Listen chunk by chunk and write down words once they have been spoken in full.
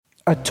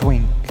A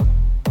twink,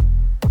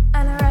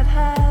 and a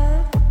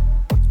redhead,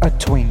 a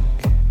twink,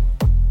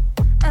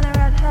 and a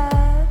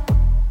redhead,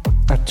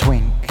 a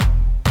twink,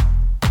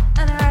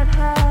 and a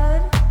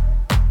redhead,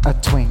 a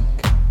twink,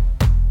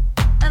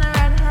 and a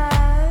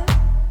redhead,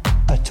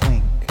 a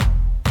twink.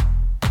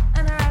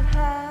 and a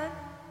redhead.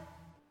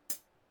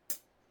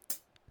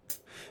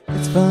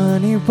 It's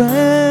funny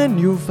when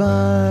you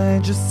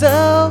find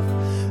yourself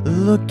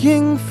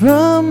looking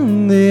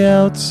from the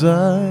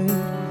outside.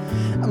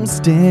 I'm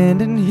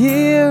standing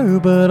here,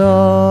 but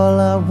all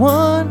I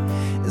want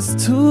is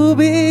to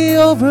be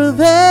over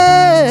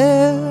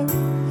there.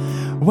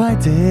 Why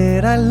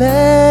did I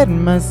let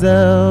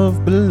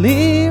myself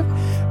believe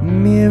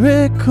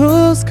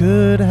miracles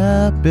could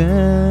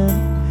happen?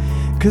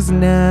 'Cause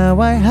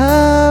now I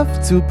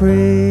have to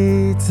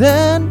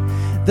pretend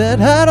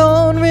that I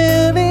don't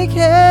really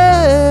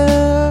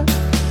care.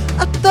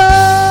 I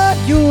thought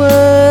you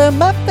were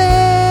my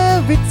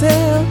fairy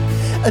tale,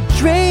 a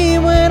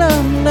dream when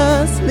I'm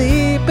not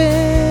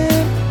sleeping.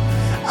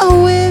 I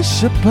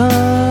wish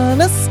upon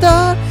a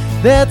star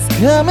that's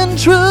coming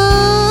true.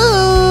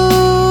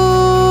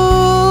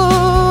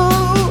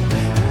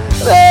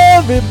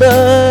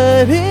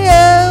 Everybody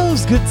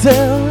else could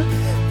tell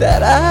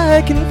that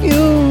I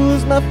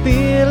confuse my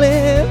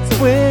feelings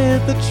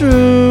with the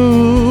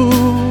truth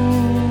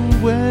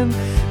when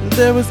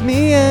there was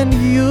me and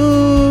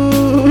you.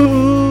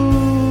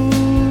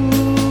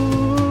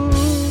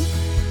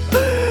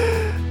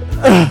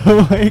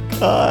 Oh my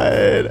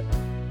god.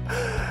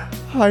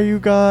 Hi you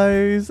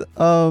guys.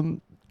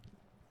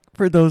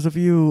 For those of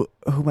you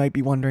who might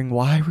be wondering,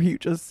 why were you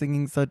just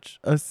singing such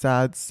a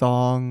sad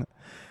song?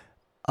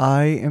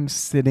 I am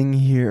sitting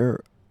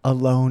here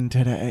alone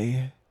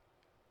today.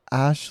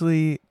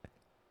 Ashley,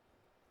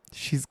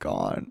 she's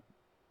gone.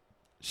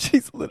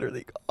 She's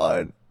literally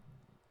gone.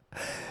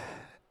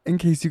 In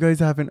case you guys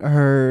haven't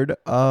heard,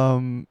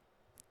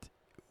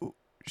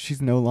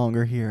 she's no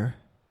longer here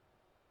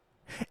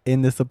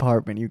in this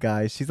apartment, you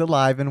guys. She's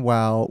alive and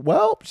well.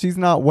 Well, she's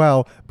not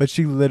well, but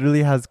she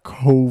literally has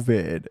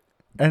COVID.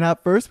 And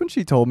at first when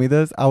she told me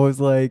this, I was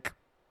like,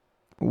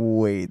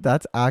 wait,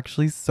 that's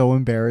actually so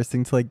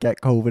embarrassing to like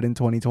get COVID in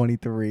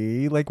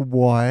 2023. Like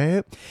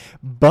what?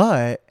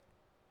 But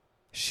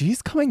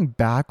she's coming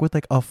back with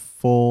like a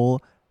full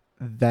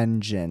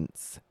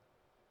vengeance.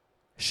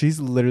 She's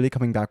literally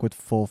coming back with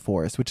full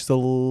force, which is a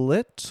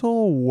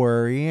little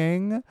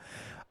worrying.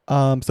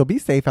 So be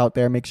safe out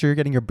there. Make sure you're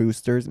getting your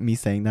boosters. Me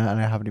saying that,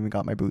 and I haven't even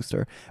got my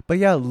booster. But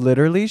yeah,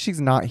 literally,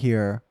 she's not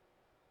here.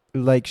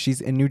 Like,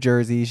 she's in New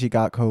Jersey. She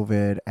got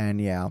COVID,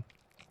 and yeah.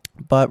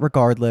 But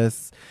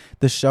regardless,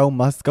 the show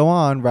must go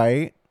on,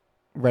 right?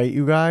 Right,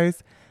 you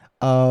guys?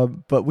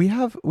 But we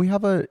have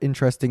an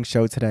interesting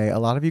show today. A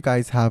lot of you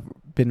guys have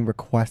been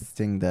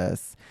requesting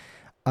this,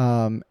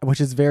 which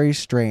is very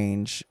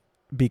strange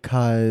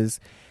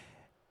because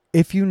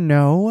if you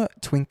know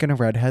Twink and a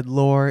Redhead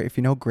lore, if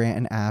you know Grant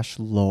and Ash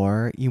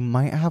lore, you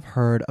might have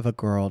heard of a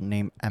girl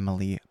named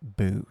Emily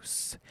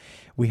Boose.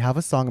 We have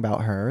a song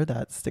about her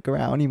that, stick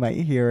around, you might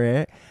hear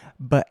it.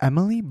 But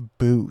Emily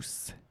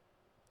Boose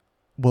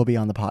will be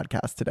on the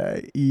podcast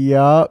today.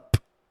 Yup.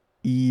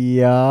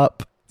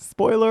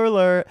 Spoiler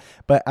alert.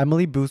 But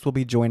Emily Boose will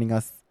be joining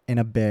us in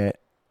a bit,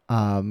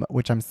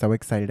 which I'm so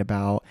excited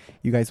about.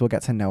 You guys will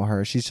get to know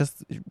her. She's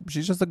just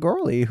a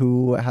girly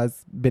who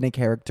has been a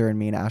character in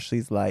me and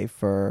Ashley's life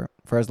for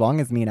as long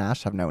as me and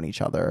Ash have known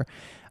each other.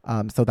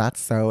 So that's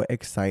so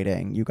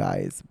exciting, you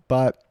guys.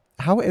 But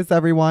how is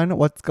everyone?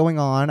 What's going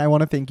on? I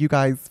want to thank you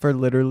guys for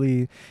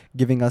literally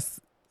giving us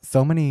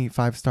so many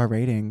 5-star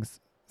ratings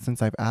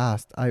since I've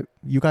asked.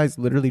 You guys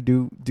literally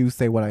do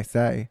say what I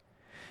say.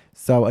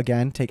 So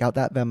again, take out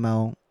that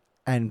Venmo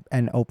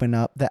and open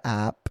up the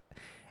app.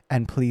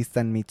 And please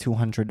send me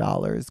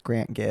 $200,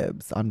 Grant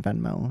Gibbs, on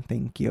Venmo.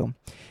 Thank you.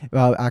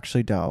 Well,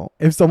 actually, don't.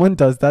 If someone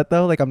does that,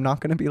 though, like, I'm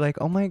not going to be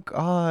like, oh, my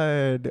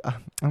God,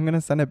 I'm going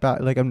to send it back.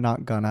 Like, I'm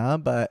not gonna.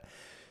 But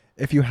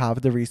if you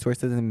have the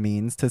resources and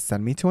means to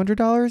send me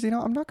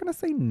 $200, I'm not going to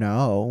say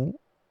no.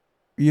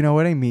 You know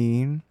what I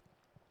mean?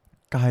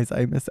 Guys,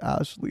 I miss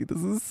Ashley.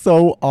 This is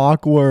so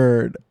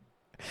awkward.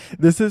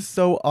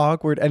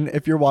 And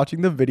if you're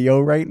watching the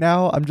video right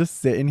now, I'm just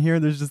sitting here.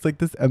 There's just, like,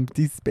 this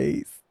empty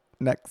space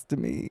next to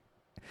me.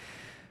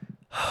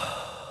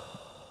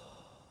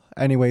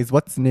 Anyways,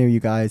 what's new, you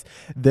guys?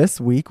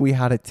 This week we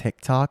had a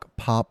TikTok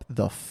pop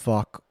the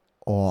fuck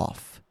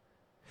off.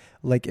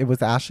 Like, it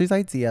was Ashley's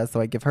idea,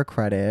 so I give her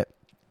credit.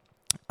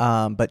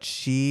 But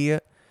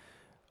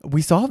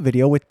we saw a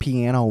video with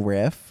piano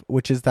riff,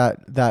 which is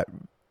that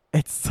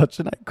it's such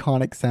an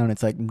iconic sound.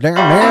 It's like, y'all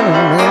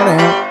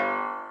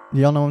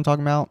know what I'm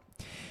talking about?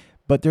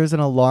 But there's an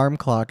alarm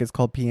clock. It's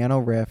called Piano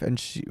Riff.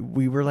 And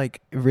we were like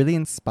really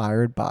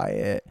inspired by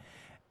it.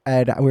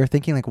 And we were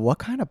thinking like, what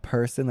kind of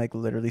person like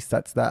literally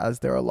sets that as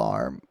their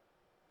alarm?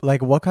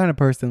 Like what kind of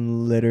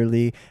person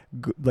literally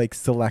like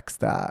selects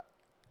that?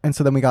 And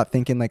so then we got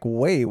thinking like,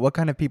 wait, what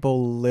kind of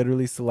people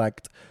literally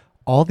select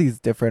all these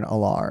different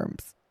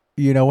alarms?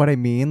 You know what I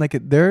mean? Like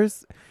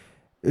there's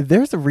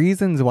There's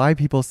reasons why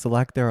people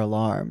select their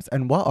alarms.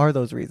 And what are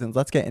those reasons?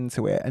 Let's get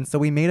into it. And so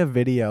we made a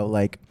video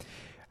like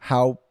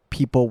how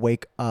people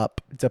wake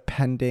up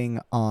depending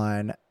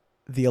on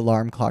the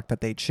alarm clock that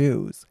they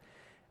choose.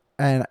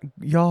 And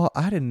y'all,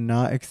 I did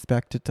not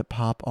expect it to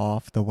pop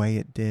off the way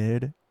it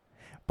did,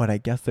 but I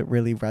guess it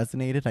really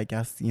resonated. I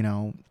guess,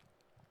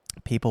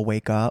 people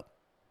wake up.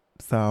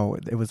 So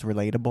it was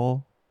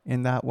relatable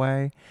in that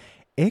way.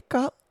 It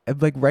got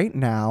like right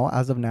now,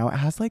 as of now, it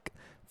has like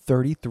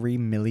 33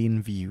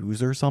 million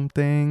views or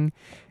something.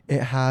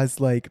 It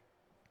has like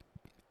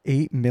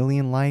 8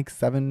 million likes,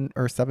 7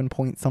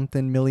 point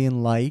something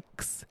million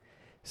likes.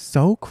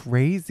 So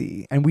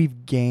crazy. And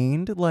we've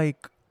gained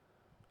like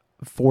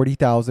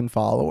 40,000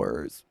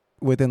 followers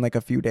within like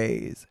a few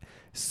days.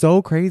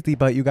 So crazy,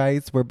 but you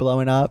guys, we're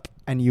blowing up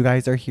and you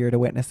guys are here to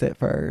witness it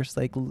first.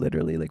 Like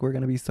literally, like we're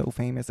going to be so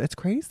famous. It's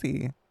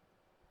crazy.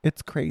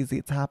 It's crazy.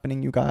 It's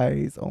happening, you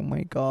guys. Oh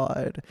my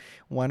God.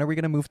 When are we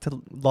going to move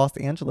to Los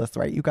Angeles,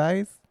 right, you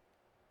guys?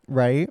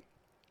 Right?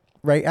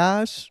 Right,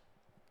 Ash?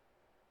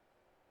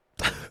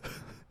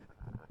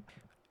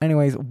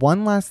 Anyways,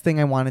 one last thing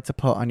I wanted to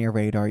put on your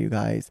radar, you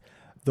guys.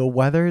 The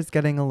weather is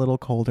getting a little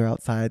colder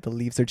outside. The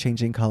leaves are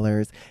changing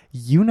colors.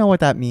 You know what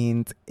that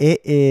means.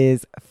 It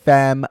is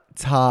Fem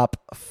Top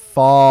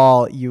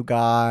Fall, you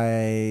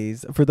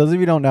guys. For those of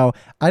you who don't know,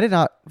 I did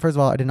not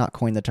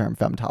coin the term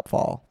Fem Top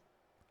Fall.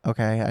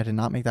 Okay, I did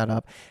not make that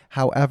up.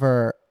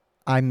 However,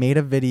 I made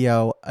a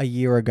video a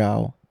year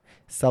ago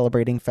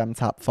celebrating Fem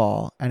Top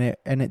Fall, and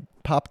it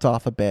popped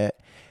off a bit.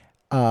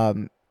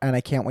 And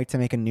I can't wait to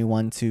make a new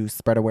one to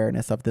spread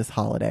awareness of this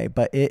holiday.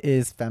 But it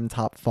is Fem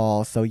Top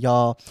Fall, so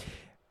y'all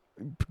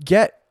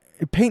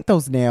paint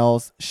those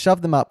nails,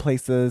 shove them up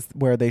places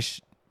where they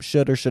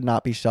should or should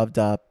not be shoved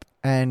up,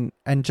 and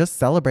just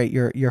celebrate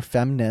your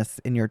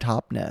femness and your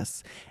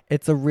topness.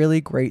 It's a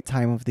really great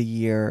time of the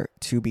year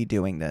to be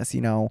doing this.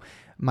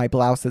 My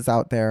blouses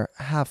out there,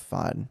 have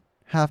fun.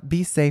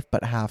 Be safe,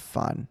 but have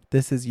fun.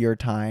 This is your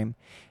time.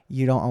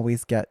 You don't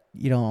always get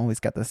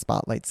the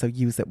spotlight, so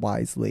use it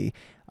wisely.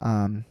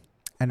 And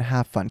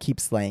have fun. Keep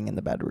slaying in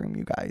the bedroom,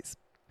 you guys.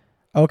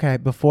 Okay,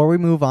 before we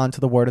move on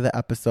to the word of the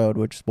episode,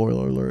 which,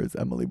 spoiler alert, is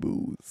Emily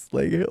Boose.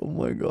 Like, oh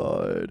my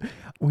God.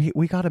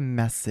 We got a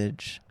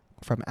message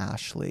from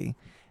Ashley,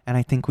 and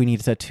I think we need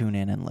to tune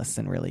in and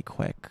listen really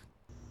quick.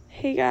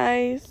 Hey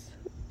guys,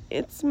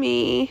 it's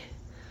me.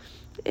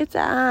 It's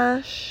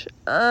Ash.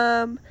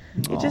 I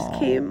just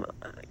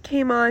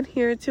came on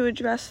here to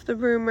address the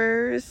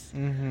rumors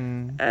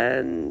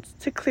and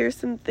to clear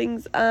some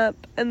things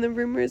up. And the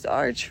rumors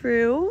are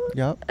true.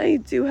 Yep. I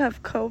do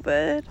have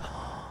COVID.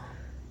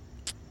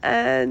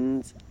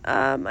 And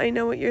I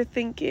know what you're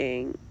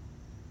thinking.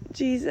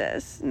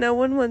 Jesus, no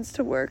one wants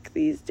to work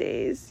these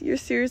days. You're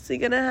seriously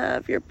gonna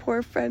have your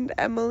poor friend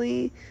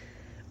Emily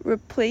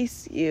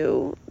replace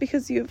you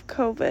because you have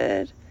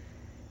COVID.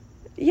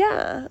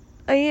 Yeah,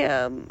 I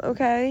am,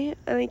 okay?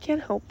 And I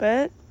can't help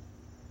it.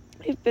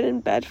 I've been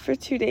in bed for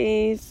 2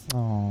 days.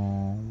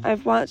 Oh.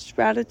 I've watched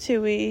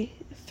Ratatouille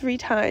 3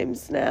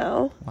 times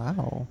now.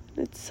 Wow.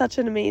 It's such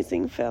an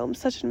amazing film,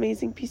 such an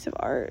amazing piece of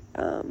art.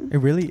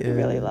 It really is. I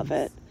really love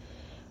it.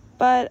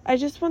 But I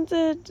just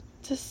wanted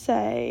to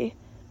say,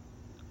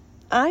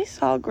 I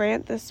saw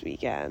Grant this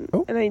weekend,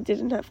 and I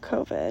didn't have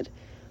COVID.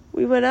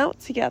 We went out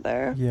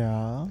together.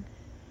 Yeah.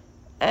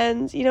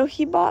 And,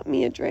 he bought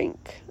me a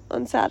drink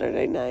on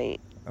Saturday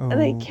night.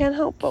 And I can't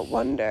help but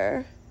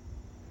wonder,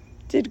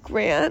 did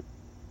Grant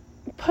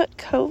put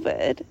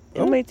COVID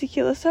in my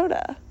tequila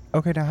soda?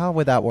 Okay, now how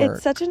would that work?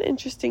 It's such an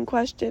interesting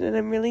question, and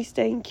I'm really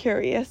staying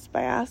curious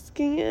by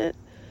asking it.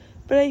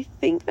 But I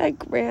think that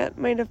Grant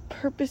might have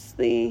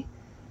purposely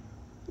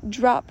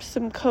dropped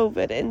some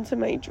COVID into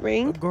my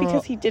drink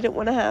because he didn't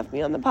want to have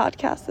me on the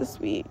podcast this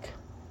week.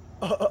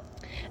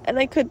 And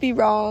I could be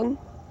wrong,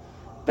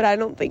 but I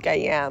don't think I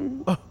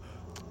am.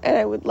 And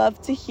I would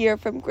love to hear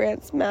from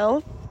Grant's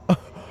mouth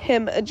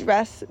him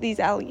address these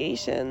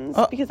allegations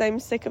because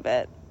I'm sick of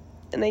it.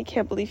 And I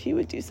can't believe he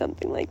would do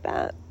something like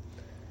that.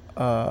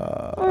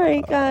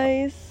 Alright,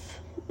 guys.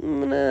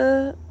 I'm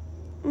gonna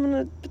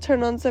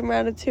turn on some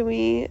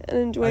Ratatouille and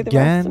enjoy the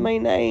rest of my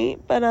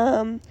night. But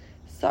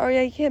sorry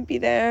I can't be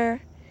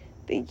there.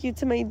 Thank you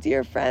to my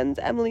dear friend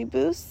Emily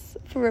Boose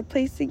for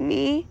replacing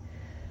me.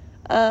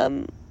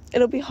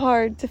 It'll be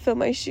hard to fill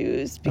my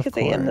shoes because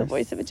I am the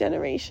voice of a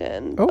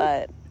generation.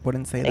 But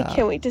wouldn't say that. I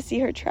can't wait to see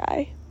her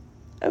try.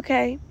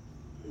 Okay.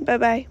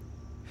 Bye-bye.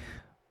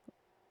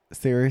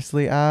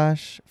 Seriously,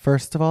 Ash?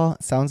 First of all,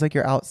 sounds like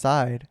you're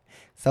outside.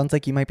 Sounds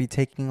like you might be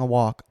taking a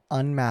walk,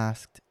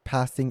 unmasked,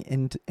 passing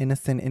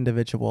innocent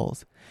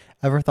individuals.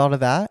 Ever thought of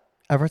that?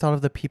 Ever thought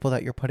of the people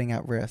that you're putting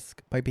at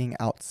risk by being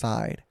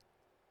outside?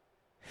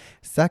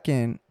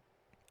 Second,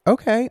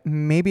 okay,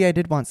 maybe I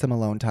did want some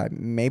alone time.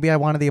 Maybe I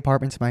wanted the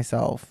apartment to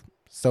myself.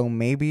 So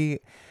maybe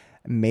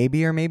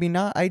or maybe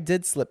not, I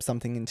did slip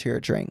something into your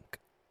drink.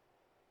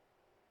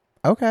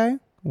 Okay,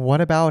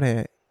 what about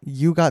it?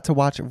 You got to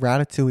watch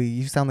Ratatouille.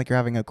 You sound like you're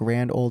having a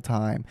grand old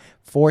time.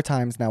 4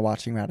 times now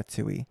watching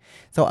Ratatouille.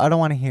 So I don't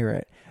want to hear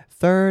it.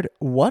 third,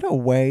 what a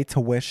way to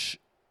wish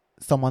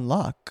someone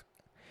luck.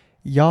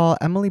 Y'all,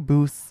 Emily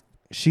Boose,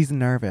 she's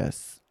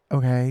nervous.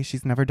 Okay,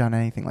 she's never done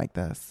anything like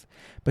this,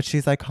 but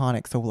she's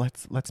iconic. So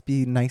let's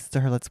be nice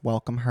to her. Let's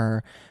welcome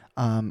her,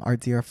 our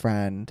dear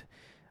friend.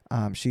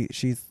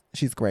 She's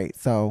great.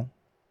 So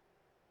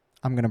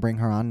I'm gonna bring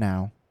her on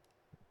now.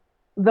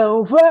 The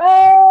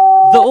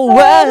word. The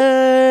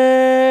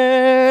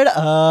word.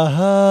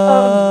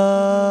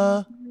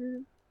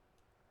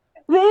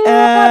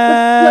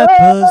 The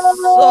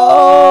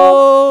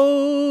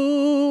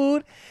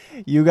Episode.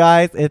 You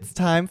guys, it's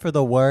time for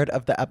the word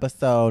of the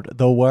episode.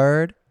 The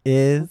word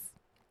is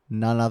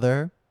none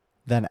other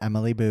than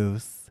Emily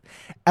Boose.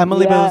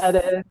 Emily Boose, it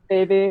is,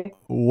 baby.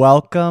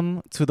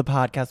 welcome to the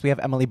podcast. We have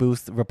Emily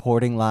Boose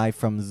reporting live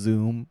from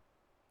Zoom.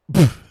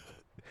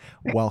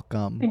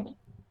 Welcome.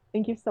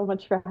 Thank you so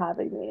much for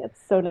having me. It's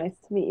so nice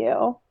to meet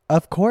you.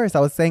 Of course, I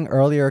was saying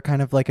earlier,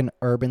 kind of like an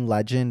urban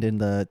legend in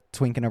the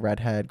Twink and a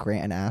Redhead,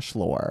 Grant and Ash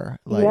lore.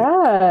 Like,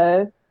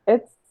 Yeah,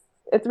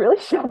 it's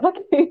really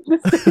shocking to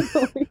say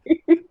the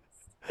least.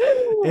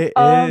 it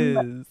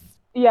Um, is.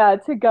 yeah,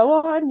 to go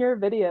on your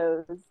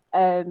videos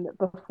and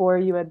before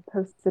you had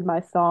posted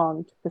my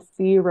song to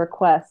see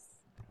requests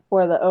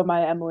for the Oh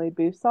My Emily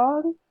Boo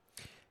song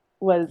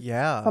was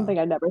Yeah. something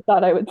I never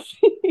thought I would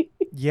see.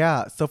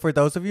 Yeah. So for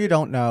those of you who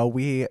don't know,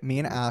 me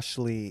and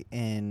Ashley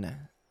in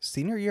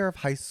senior year of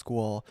high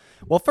school.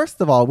 Well, first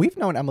of all, we've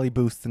known Emily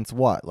Boose since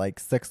what, like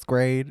sixth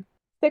grade?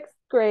 Sixth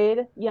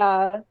grade,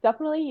 yeah,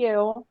 definitely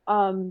you.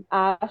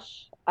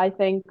 Ash, I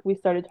think we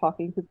started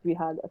talking because we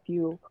had a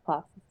few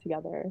classes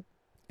together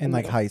In in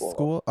like middle high school.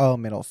 school? Oh,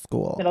 middle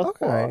school. Middle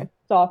Okay. school,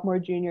 sophomore,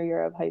 junior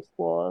year of high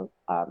school.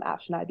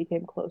 Ash and I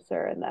became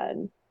closer, and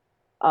then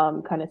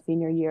kind of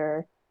senior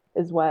year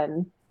is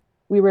when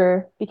we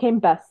became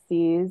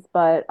besties.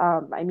 But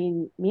I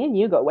mean, me and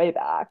you go way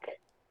back.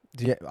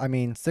 Yeah, I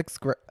mean,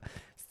 sixth grade.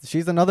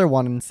 She's another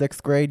one in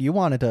sixth grade. You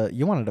wanted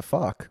to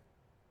fuck.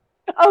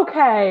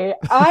 Okay,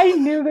 I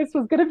knew this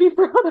was gonna be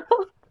brought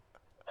up.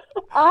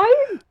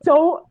 I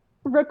don't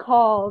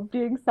recall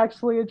being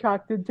sexually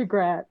attracted to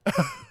Grant.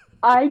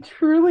 I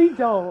truly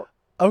don't.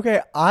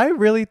 Okay, I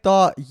really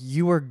thought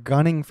you were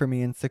gunning for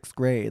me in sixth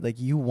grade. Like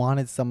you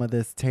wanted some of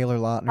this Taylor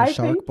Lautner I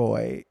Shark think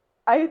Boy.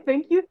 I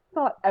think you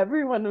thought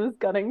everyone was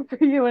gunning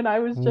for you, and I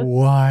was just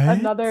What?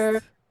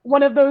 another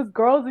one of those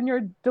girls in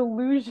your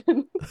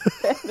delusion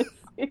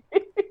fantasy.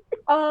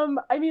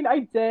 I mean, I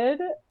did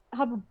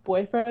have a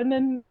boyfriend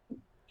in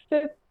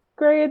fifth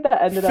grade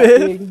that ended up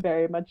being Fifth?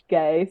 very much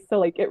gay. So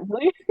like it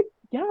really,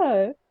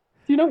 yeah.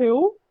 Do you know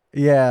who?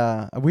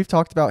 Yeah, we've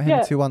talked about him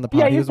Yeah, too on the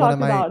yeah, pod. He you was one of talked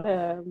my about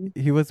him.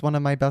 he was one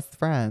of my best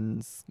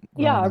friends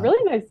growing Yeah, up.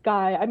 really nice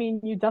guy. I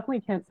mean, you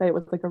definitely can't say it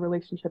was like a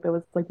relationship. It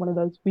was like one of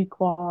those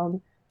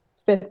week-long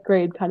fifth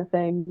grade kind of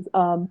things.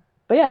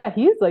 But yeah,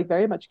 he's like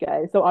very much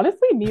gay. So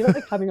honestly, me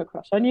like having a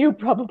crush on you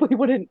probably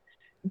wouldn't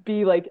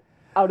be like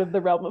out of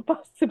the realm of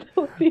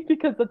possibility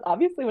because that's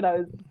obviously what I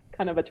was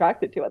kind of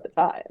attracted to at the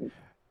time.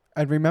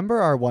 And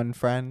remember our one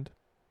friend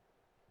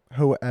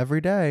who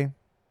every day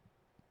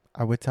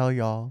I would tell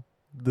y'all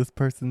this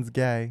person's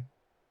gay.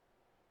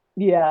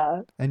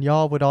 Yeah. And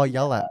y'all would all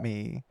yell at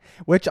me.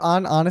 Which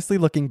honestly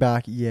looking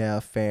back, yeah,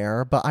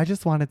 fair. But I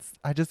just wanted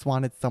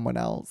someone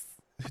else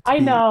to I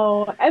be.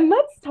 know. And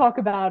let's talk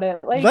about it.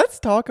 Like, Let's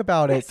talk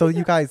about it. So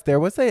you guys, there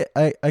was a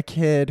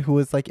kid who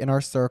was like in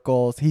our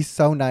circles. He's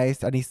so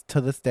nice and he's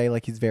to this day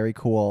like he's very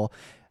cool.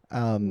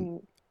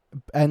 mm,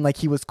 And like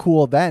he was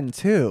cool then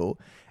too.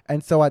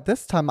 And so at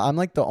this time I'm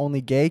like the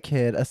only gay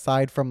kid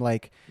aside from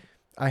like,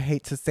 I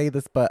hate to say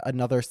this, but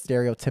another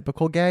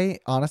stereotypical gay.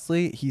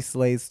 Honestly, he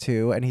slays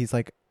too, and he's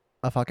like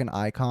a fucking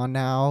icon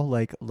now.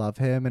 Like, love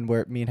him, and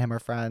me and him are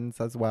friends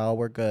as well.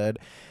 We're good.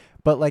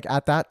 But like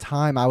at that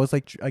time, I was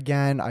like,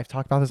 again, I've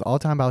talked about this all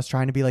the time. But I was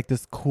trying to be like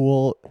this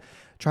cool,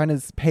 trying to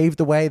pave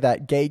the way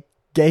that gay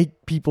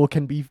people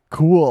can be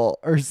cool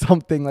or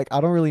something. Like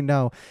I don't really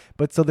know.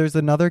 But so there's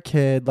another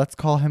kid. Let's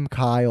call him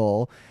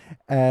Kyle,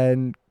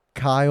 and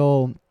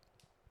Kyle,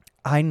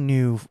 I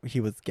knew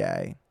he was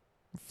gay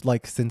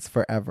like since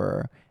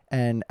forever,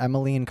 and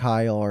Emily and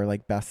Kyle are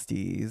like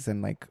besties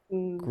and like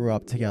grew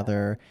up yeah.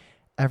 together.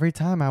 Every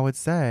time I would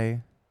say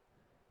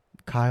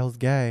Kyle's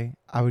gay,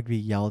 I would be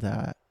yelled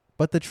at,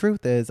 but the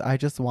truth is I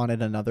just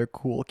wanted another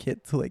cool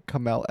kid to like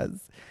come out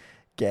as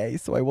gay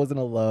so I wasn't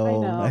I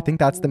alone. I think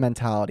that's the know.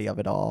 mentality of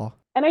it all.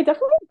 And I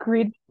definitely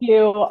agreed with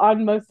you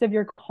on most of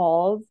your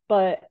calls,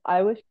 but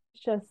I was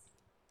just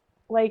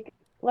like,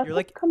 let You're them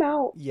like, come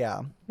out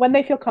yeah, when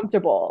they feel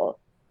comfortable,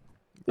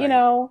 you right.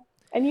 know?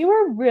 And you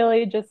were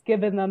really just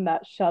giving them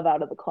that shove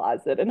out of the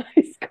closet in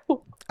high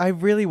school. I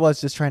really was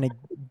just trying to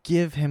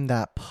give him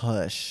that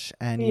push,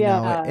 and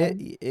Yeah,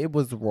 it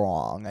was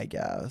wrong, I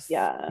guess.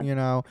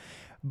 yeah.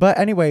 But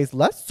anyways,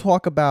 let's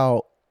talk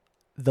about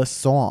the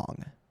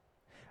song.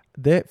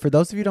 For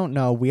those of you who don't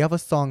know, we have a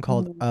song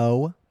called Mm.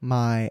 "Oh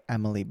My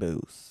Emily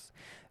Boose."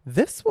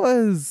 This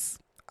was,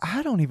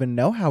 I don't even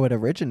know how it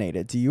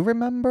originated. Do you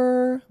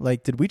remember?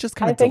 Like, did we just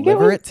kind I of think it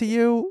deliver was it to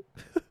you?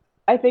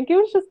 I think it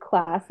was just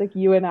classic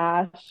you and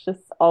Ash,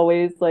 just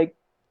always like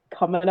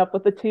coming up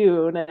with a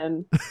tune,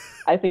 and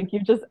I think you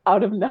just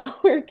out of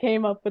nowhere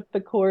came up with the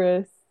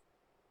chorus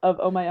of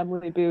 "Oh My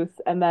Emily Boose,"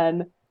 and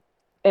then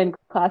in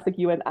classic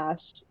you and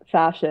Ash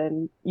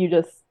fashion, you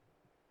just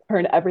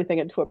turn everything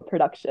into a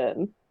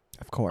production.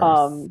 Of course.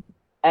 Um,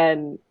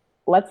 and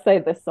let's say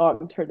this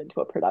song turned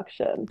into a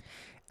production.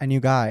 And you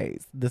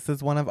guys, this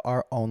is one of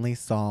our only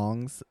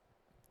songs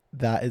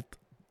that is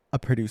a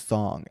produced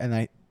song,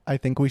 and I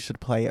think we should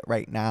play it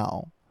right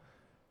now.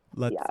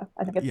 Let's Yeah,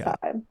 I think it's yeah.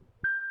 time.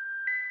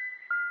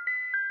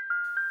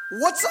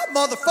 What's up,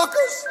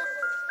 motherfuckers?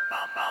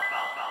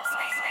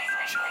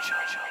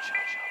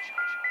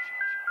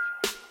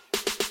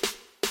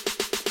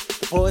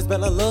 The boys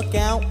better look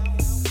out,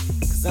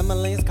 cause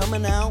Emily's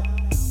coming out.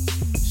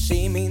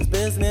 She means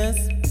business,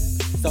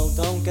 so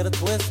don't get it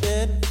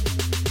twisted.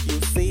 You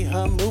see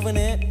her moving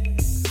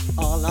it,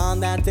 all on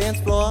that dance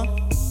floor.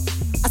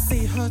 I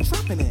see her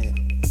dropping it,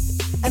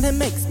 and it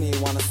makes me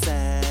wanna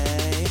say,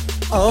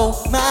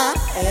 oh my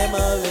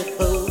Emily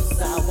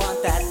Boose, I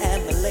want that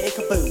Emily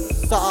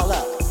caboose all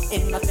up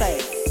in my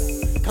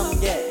face. Come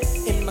get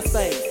in my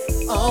space.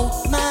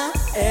 Oh my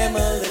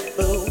Emily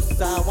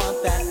Boose, I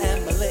want that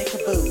Emily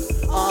caboose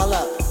all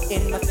up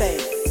in my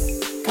face.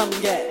 Come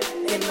get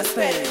in my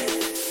space.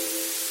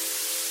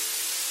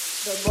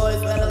 The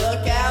boys better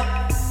look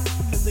out,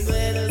 cause the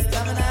glitter's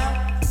coming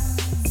out.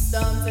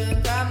 Stumped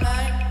in prom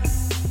night,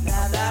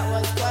 now that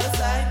was quite a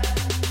sight.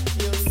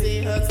 You'll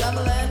see her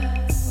tumbling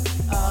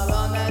all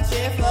on that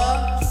chair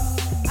floor.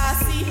 I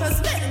see her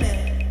spitting it,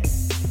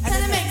 and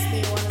it makes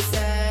me wanna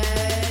say,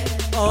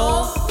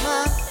 oh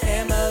my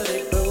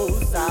Emily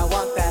Boose, I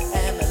want that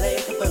Emily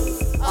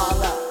caboose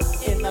all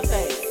up in my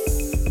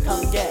face.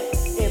 Come get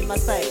in my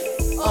space.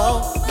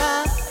 Oh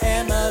my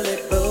Emily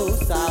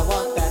Boose, I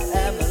want that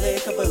Emily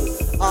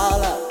caboose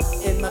all up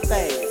in my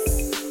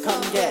face.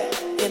 Come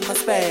get in my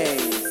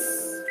space.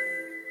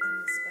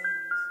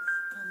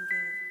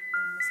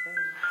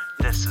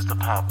 This is the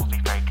part where we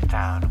break it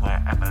down,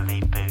 where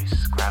Emily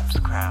Boose grabs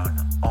the crown.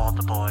 All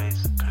the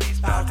boys, please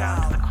bow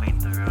down to the queen,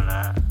 the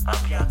ruler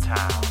of your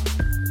town.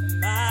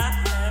 My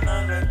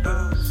Emily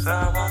Boose,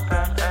 I want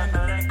that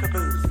Emily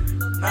caboose.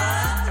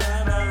 My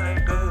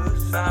Emily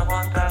Boose, I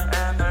want that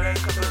Emily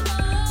caboose.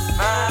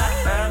 My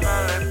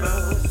Emily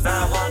Boose, I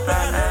want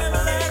that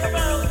Emily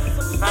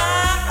caboose. My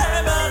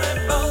Emily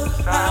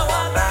Boose, I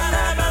want that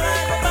Emily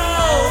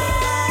caboose.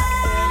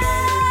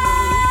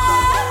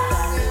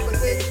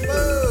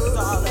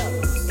 All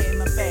up in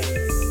my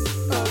face.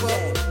 Come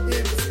get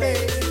in my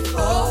space.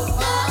 Oh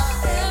my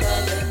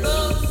Emily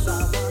Boose, I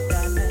want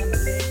that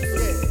Emily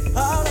caboose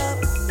all up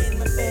in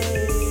my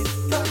face.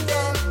 Come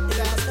get in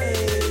my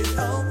space.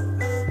 Oh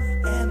my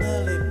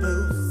Emily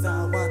Boose, I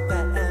want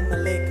that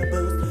Emily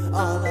caboose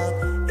all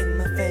up in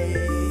my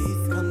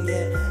face. Come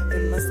get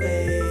in my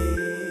space.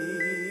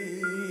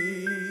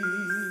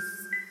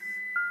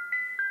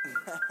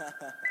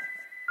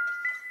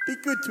 Be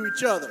good to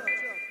each other.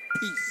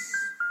 Peace.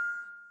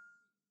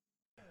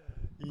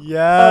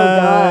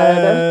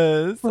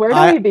 Yes. Where do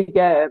I we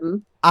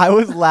begin? I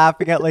was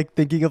laughing at like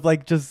thinking of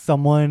like just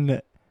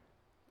someone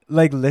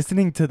like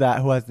listening to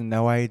that who has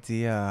no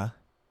idea.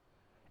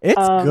 It's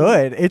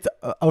good. It's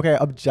okay,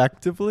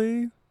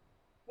 objectively.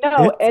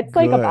 No, It's it's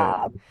like a good.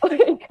 bop.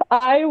 Like,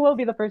 I will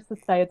be the first to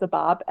say it's a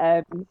bop,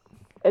 and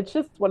it's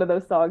just one of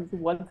those songs.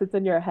 Once it's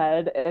in your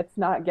head, it's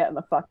not getting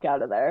the fuck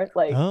out of there.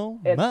 Like, Oh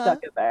it's my.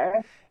 stuck in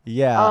there.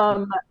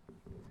 Yeah.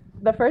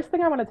 The first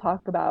thing I want to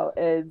talk about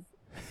is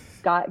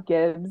Scott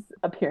Gibbs'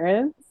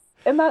 appearance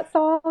in that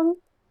song.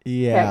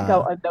 Can't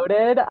go Yeah.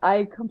 unnoted.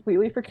 I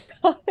completely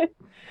forgot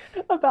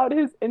about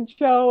his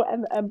intro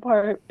and the end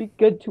part. Be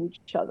good to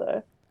each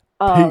other.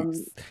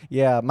 Peace.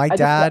 Yeah,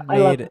 I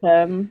love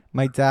him.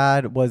 my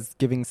dad was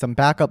giving some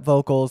backup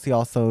vocals. He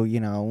also,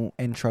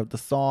 introed the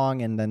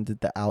song and then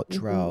did the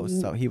outro. Mhm.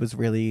 So he was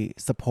really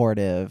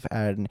supportive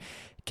and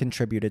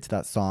contributed to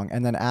that song.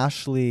 And then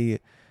Ashley,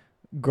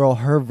 girl,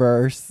 her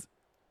verse,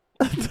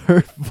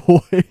 her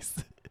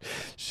voice,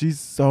 she's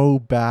so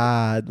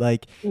bad.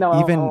 Like, No,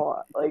 even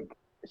like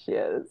she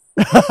is,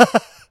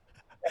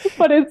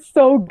 but it's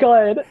so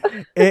good.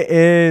 it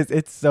is.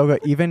 It's so good.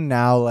 Even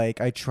now,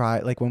 like I try,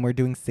 like when we're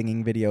doing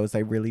singing videos, I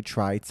really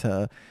try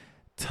to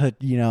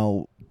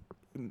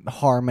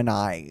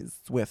harmonize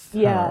with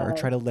Yeah. her,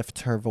 try to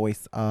lift her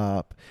voice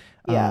up.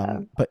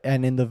 Yeah. But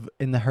and in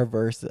the her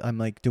verse, I'm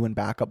like doing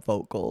backup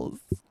vocals.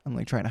 I'm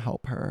like trying to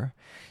help her.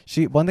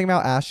 One thing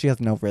about Ash, she has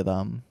no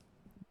rhythm.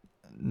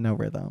 No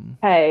rhythm.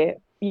 Hey,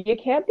 you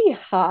can't be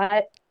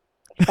hot,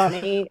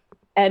 funny,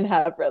 and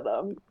have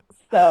rhythm.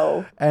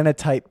 So, And a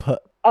tight put.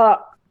 all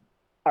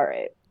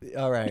right.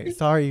 All right.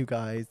 Sorry, you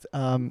guys.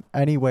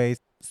 Anyways,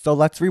 so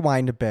let's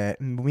rewind a bit.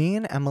 Me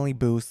and Emily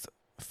Boose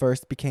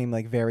first became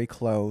like very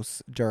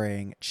close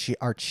during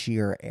our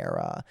cheer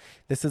era.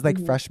 This is like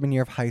Mhm. freshman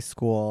year of high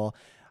school.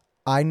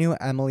 I knew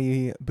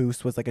Emily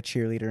Boose was like a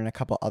cheerleader and a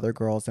couple other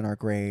girls in our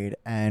grade.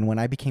 And when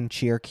I became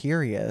cheer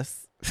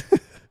curious,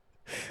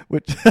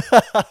 which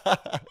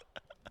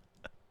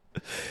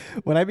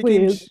when I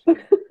became Please.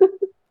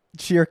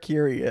 cheer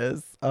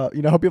curious.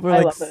 You know how people are I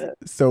like love it.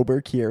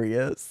 sober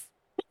curious.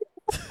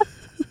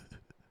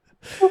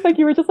 Like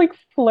you were just like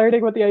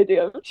flirting with the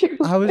idea of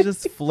I was cheerleading.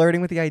 just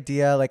flirting with the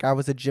idea. Like I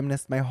was a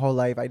gymnast my whole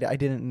life. I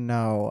didn't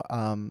know.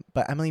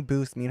 But Emily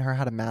Boose, me and her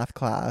had a math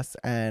class,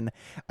 and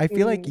I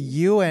feel like Mm.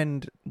 you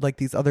and like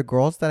these other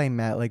girls that I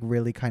met like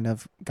really kind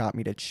of got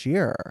me to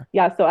cheer.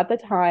 Yeah, so at the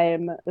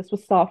time, this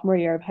was sophomore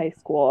year of high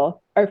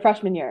school, or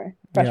freshman Yeah.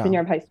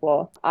 year of high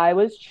school. I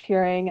was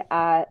cheering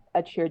at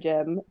a cheer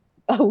gym,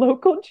 a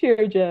local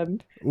cheer gym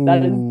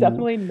that is Ooh.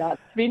 definitely not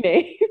to be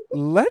named.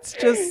 Let's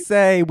just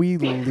say we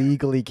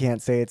legally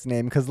can't say its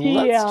name because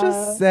let's just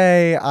Yeah,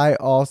 say I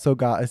also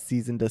got a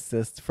cease and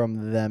desist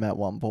from them at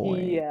one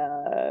point.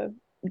 yeah.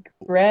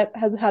 Grant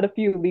has had a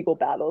few legal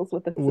battles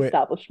with this Wait,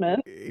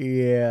 establishment.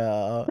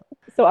 yeah.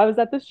 So I was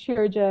at this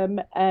cheer gym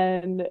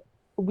and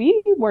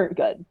we weren't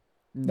good.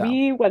 No.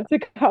 We went to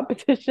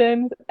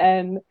competitions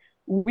and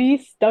we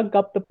stunk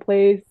up the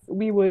place.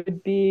 We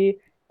would be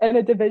in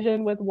a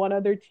division with one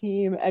other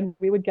team and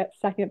we would get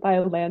second by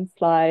a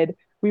landslide.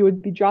 We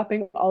would be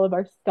dropping all of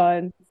our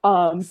stunts.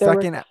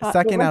 There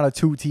Second was out of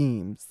two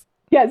teams.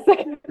 yeah,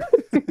 second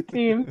two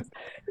teams.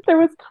 There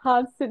was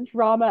constant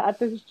drama at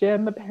this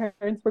gym. The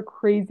parents were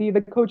crazy.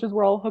 The coaches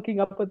were all hooking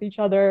up with each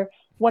other.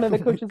 One of Oh the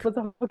my coaches was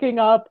hooking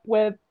up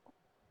with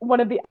one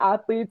of the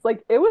athletes.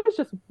 Like it was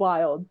just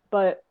wild.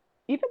 But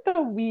even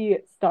though we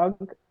stunk,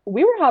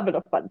 we were having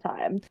a fun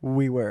time.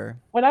 We were.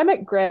 When I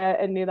met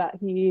Grant and knew that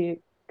he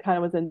kind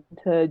of was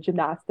into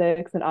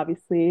gymnastics, and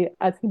obviously,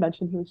 as he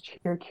mentioned, he was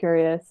cheer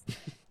curious,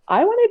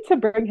 I wanted to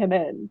bring him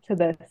in to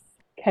this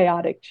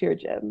chaotic cheer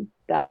gym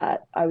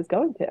that I was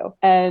going to.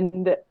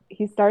 And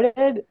he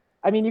started,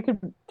 I mean, you could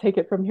take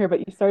it from here, but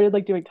you started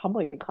like doing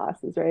tumbling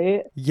classes,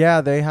 right?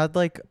 Yeah, they had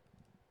like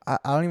I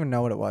don't even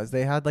know what it was.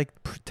 They had like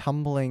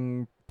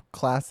tumbling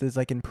classes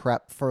like in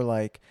prep for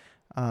like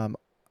um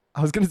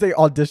I was gonna say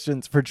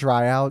auditions for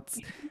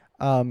tryouts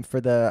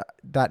for the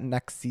that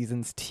next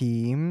season's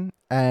team.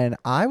 And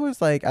I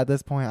was like at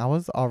this point I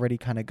was already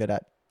kind of good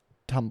at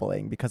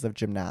tumbling because of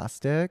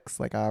gymnastics.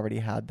 Like I already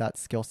had that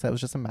skill set. It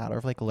was just a matter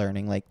of like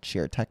learning like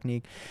cheer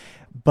technique.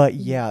 But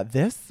yeah,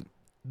 this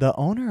the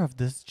owner of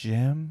this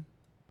gym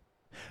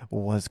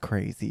was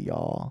crazy,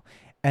 y'all.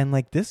 And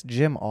like this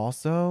gym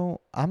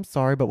also, I'm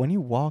sorry, but when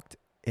you walked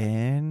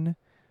in,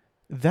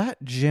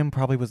 that gym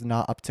probably was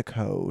not up to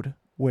code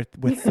with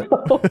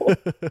No.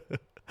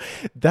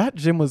 that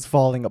gym was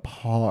falling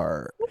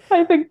apart.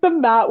 I think the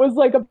mat was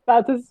like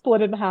about to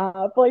split in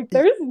half. Like,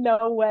 there's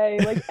no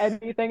way like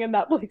anything in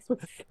that place was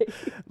safe.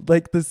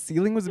 Like the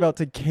ceiling was about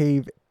to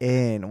cave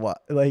in.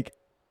 What like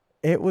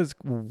it was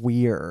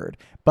weird.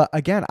 But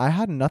again, I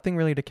had nothing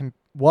really to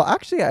well,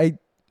 actually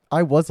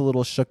I was a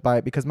little shook by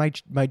it because my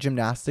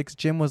gymnastics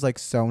gym was like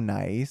so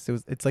nice.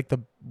 It's like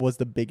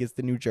the biggest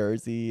in New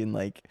Jersey, and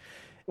like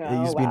it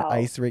used Oh, to be an wow.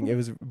 ice rink. It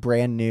was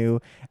brand new.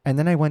 And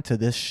then I went to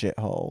this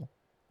shithole.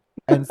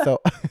 And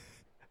so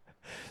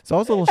so I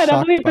was a little And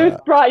Emily shocked by Booth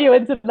that. brought you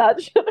into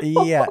that show.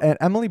 Yeah, and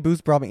Emily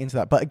Booth brought me into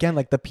that. But again,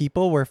 like the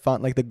people were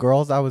fun. Like the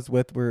girls I was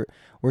with were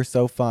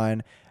so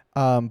fun.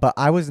 But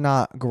I was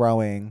not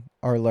growing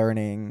or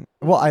learning.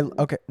 Well, I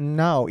okay,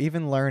 no,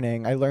 even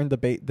learning. I learned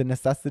the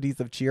necessities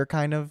of cheer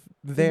kind of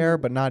there,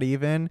 Mhm. but not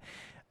even.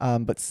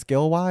 But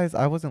skill wise,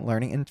 I wasn't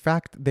learning. In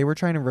fact, they were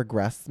trying to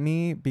regress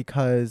me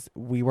because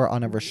we were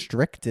on a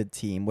restricted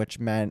team, which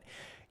meant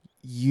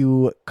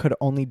you could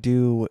only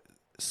do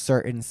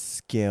certain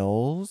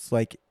skills.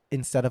 Like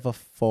instead of a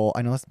full,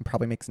 I know this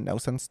probably makes no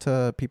sense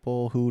to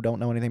people who don't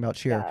know anything about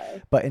cheer, Yeah,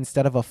 but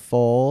instead of a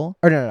full,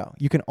 or no,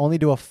 you can only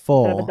do a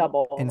instead of a full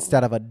double.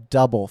 instead of a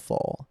double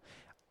full.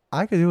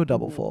 I could do a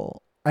double Mhm.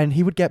 full. And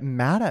he would get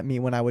mad at me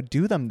when I would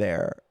do them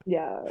there.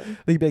 Yeah.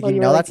 He'd be like, Well, you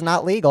you were know, like, that's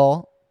not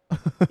legal.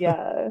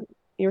 yeah,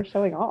 you were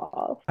showing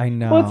off. I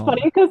Well, it's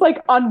funny know. because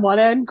like on one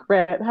end,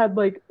 Grant had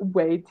like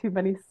way too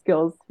many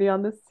skills to be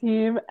on this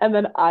team, and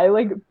then I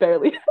like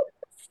barely had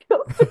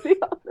skills to be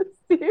on this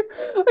team.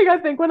 Like I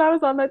think when I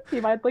was on that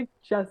team, I'd like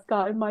just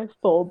gotten my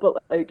full,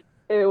 but like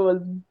it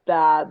was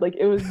bad. Like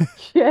it was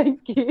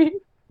janky.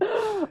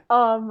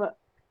 Um,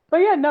 but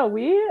yeah, no,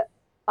 we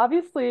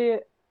obviously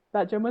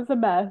that gym was a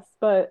mess,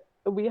 but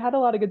we had a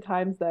lot of good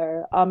times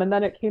there. And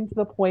then it came to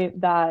the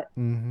point that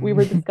we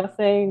were Hmm.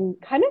 discussing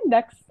kind of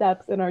next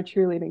steps in our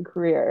cheerleading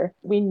career.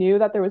 We knew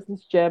that there was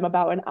this gym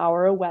about an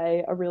hour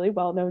away, a really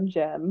well-known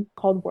gym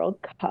called World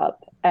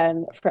Cup.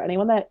 And for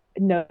anyone that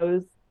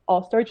knows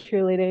all-star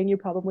cheerleading, you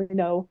probably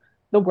know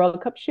the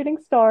World Cup Shooting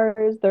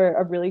Stars. They're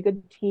a really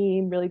good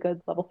team, really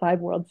good level five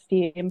world's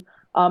team.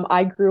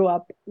 I grew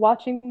up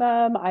watching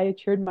them. I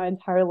cheered my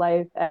entire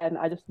life, and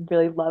I just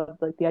really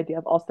loved like the idea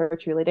of all-star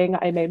cheerleading.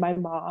 I made my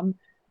mom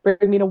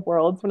bring me to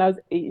Worlds when I was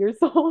 8 years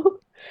old.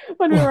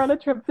 When we were on a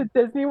trip to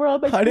Disney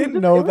World, like I we didn't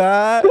just know it was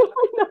that.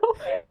 I know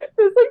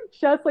this like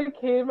just like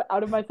came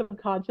out of my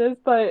subconscious.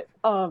 But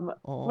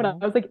when I Oh.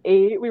 was like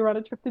 8, we were on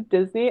a trip to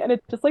Disney, and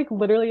it just like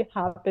literally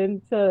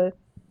happened to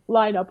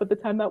line up with the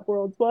time that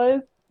Worlds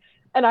was.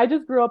 And I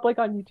just grew up like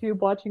on YouTube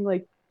watching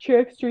like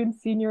Cheer Extreme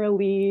Senior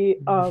Elite,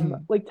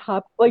 like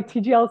top, like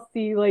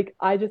TGLC, like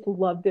I just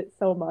loved it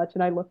so much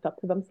and I looked up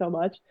to them so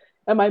much.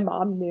 And my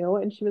mom knew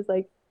and she was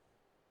like,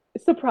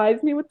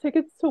 surprised me with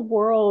tickets to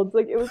Worlds.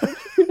 Like it was the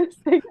cutest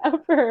thing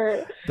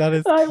ever. That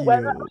is So I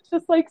went, I cute. was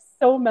just like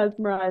so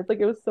mesmerized. Like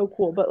it was so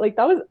cool. But like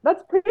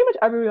that's pretty much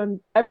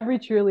every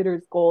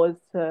cheerleader's goal is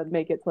to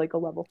make it to like a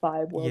level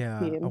 5 world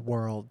Yeah, a team.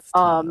 world's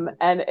team.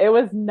 And it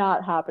was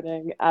not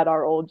happening at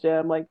our old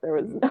gym. Like there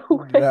was no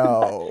way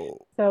that.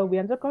 No. So we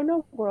ended up going to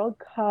a World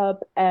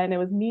Cup and it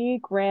was me,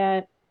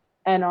 Grant,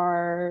 and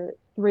our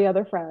three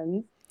other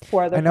friends,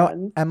 four I other know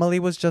friends. Emily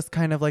was just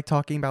kind of like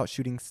talking about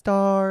Shooting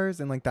Stars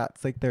and like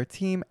that's like their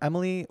team.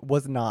 Emily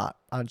was not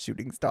on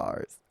Shooting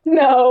Stars.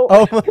 No,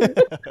 Oh my.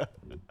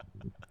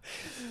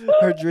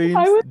 Her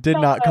I dreams was did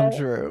not come not.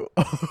 true.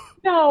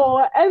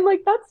 No, and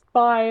like that's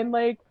fine.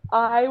 Like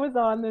I was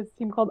on this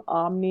team called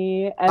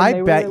Omni, and I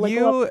they were bet like,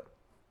 you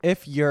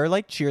if your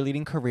like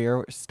cheerleading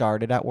career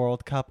started at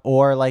World Cup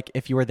or like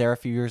if you were there a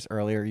few years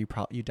earlier, you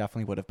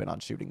definitely would have been on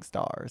Shooting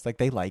Stars. Like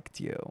they liked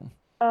you.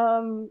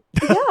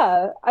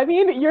 yeah. I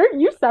mean,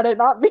 you said it,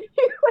 not me.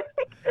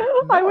 Like,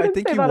 I No, I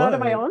wouldn't think say you that out of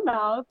my would. own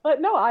mouth,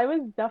 but no, I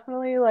was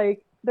definitely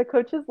like the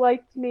coaches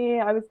liked me.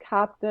 I was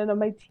captain of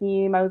my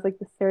team. I was like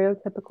the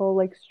stereotypical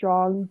like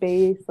strong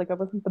base. Like I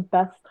wasn't the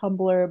best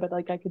tumbler, but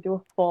like I could do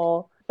a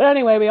full. But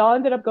anyway, we all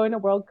ended up going to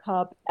World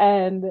Cup,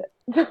 and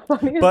the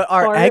funniest But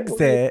our part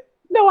was exit,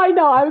 no, I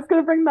know. I was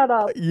gonna bring that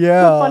up.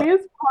 The yeah,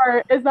 funniest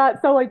part is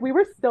that so like we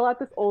were still at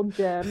this old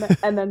gym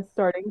and then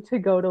starting to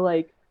go to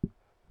like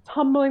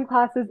tumbling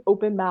classes,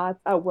 open mats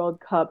at World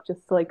Cup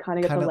just to like kind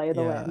of get the kind of lay of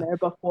the land yeah, there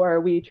before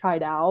we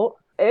tried out.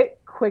 It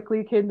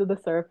quickly came to the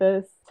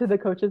surface to the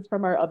coaches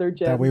from our other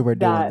that we gyms were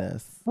doing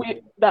this.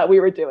 we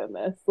were doing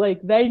this.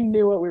 Like they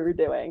knew what we were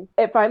doing.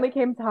 It finally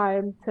came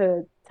time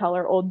to tell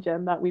our old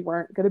gym that we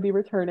weren't going to be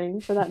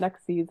returning for that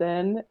next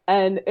season.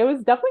 And it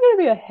was definitely going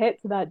to be a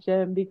hit to that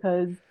gym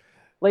because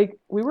like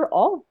we were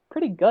all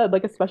pretty good,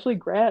 like especially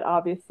Grant,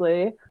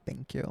 obviously.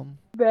 Thank you.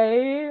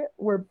 They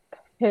were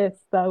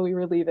pissed that we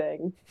were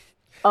leaving.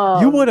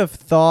 You would Um, have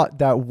thought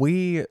that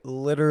we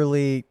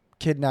literally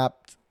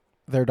kidnapped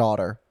their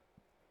daughter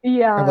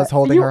and yeah, was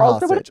holding you her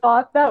also would have hostage.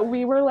 thought that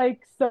we were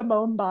like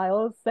Simone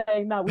Biles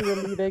saying that we were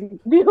leaving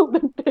the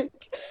Olympic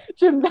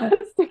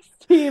gymnastics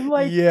team.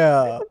 Like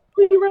Yeah.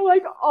 we were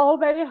like all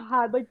they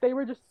had. Like they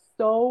were just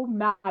so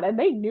mad, and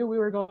they knew we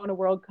were going to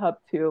World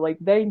Cup too. Like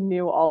they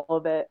knew all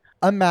of it.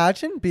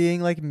 Imagine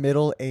being like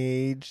middle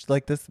aged,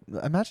 like this.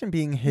 Imagine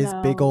being his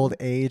big old No,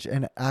 age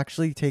and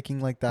actually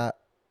taking like that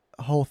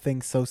whole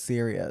thing so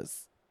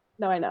serious.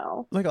 no, I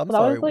know. Like, I'm But that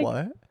sorry, was like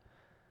what?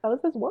 that was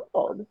his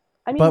world.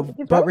 I mean,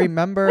 he's But running a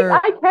like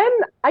remember,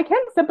 I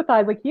can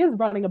sympathize. Like he is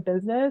running a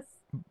business.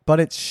 but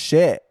it's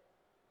shit.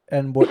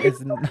 And what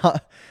is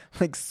not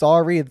like,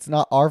 sorry, it's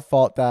not our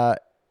fault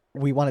that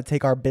we want to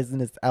take our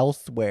business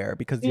elsewhere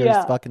because yours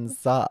Yeah. fucking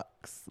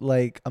sucks.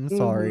 Like, I'm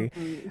sorry.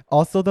 Hmm.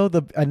 Also, though,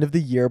 the end of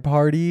the year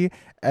party,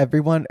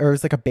 everyone, or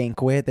it's like a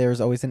banquet.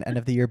 There's always an end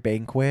of the year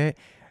banquet.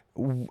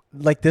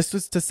 Like, this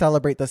was to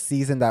celebrate the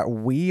season that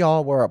we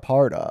all were a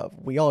part of.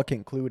 We all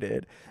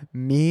concluded.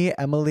 Me,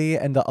 Emily,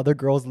 and the other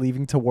girls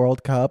leaving to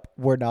World Cup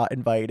were not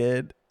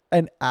invited.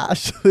 And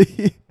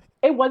Ashley.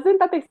 It wasn't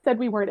that they said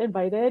we weren't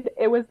invited.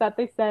 It was that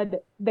they said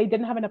they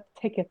didn't have enough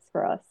tickets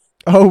for us.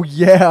 Oh,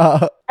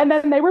 yeah. And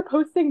then they were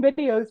posting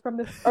videos from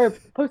this or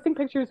posting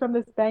pictures from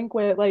this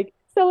banquet, like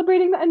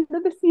celebrating the end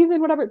of the season,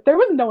 whatever. There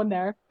was no one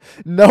there.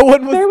 No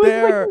one was There was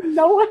there. like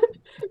no one.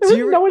 There Do was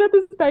you no one at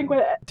this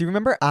banquet. Do you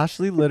remember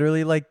Ashley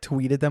literally like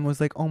tweeted them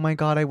was like, "Oh my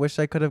god, I wish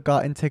I could have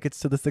gotten tickets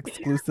to this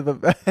exclusive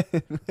event."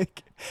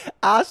 Like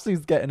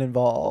Ashley's getting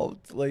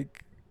involved.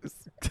 Like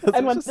that's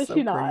And when just did so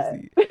she not?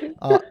 crazy.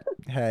 Uh,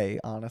 hey,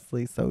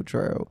 honestly, so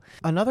true.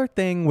 Another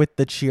thing with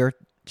the cheer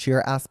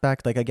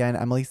aspect, like again,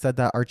 Emily said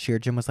that our cheer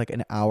gym was like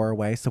an hour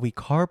away, so we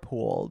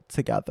carpooled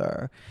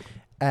together.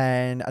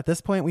 And at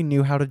this point we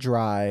knew how to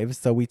drive,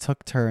 so we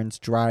took turns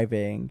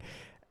driving.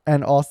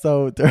 And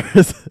also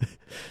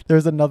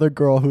there's another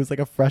girl who's like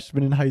a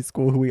freshman in high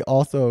school who we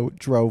also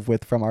drove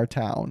with from our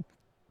town.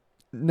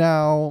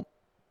 Now,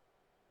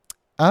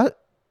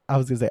 I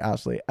was gonna say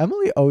Ashley.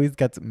 Emily always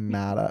gets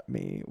mad at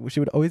me. She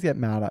would always get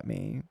mad at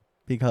me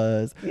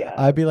because Yeah.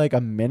 I'd be like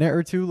a minute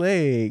or two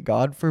late.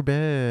 God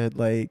forbid.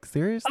 Like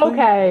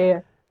seriously?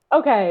 Okay.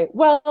 Okay.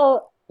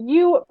 Well,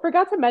 you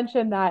forgot to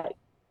mention that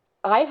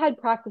I had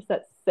practice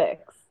at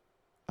 6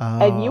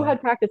 and you Oh,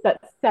 had practice at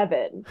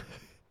 7.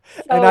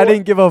 and I So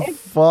didn't give a if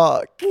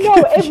fuck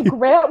no, if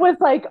Grant was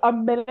like a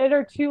minute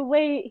or two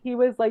late, he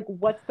was like,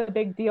 "What's the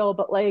big deal?"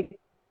 But like,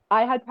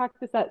 I had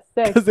practice at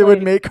 6. because it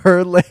would Like, make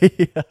her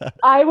late.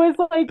 I was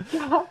like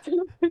captain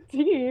of the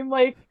team.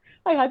 Like,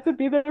 I had to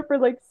be there for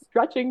like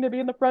stretching to be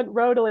in the front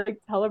row to like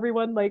tell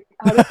everyone like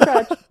how to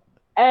stretch.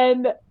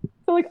 And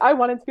so like I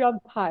wanted to be on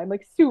time.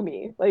 Like, sue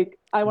me. Like,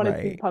 I wanted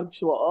to be Right.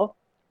 punctual.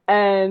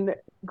 And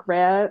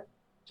Grant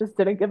just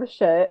didn't give a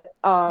shit.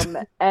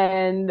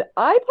 And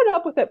I put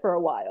up with it for a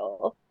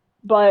while.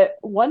 But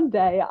one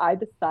day I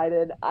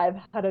decided I've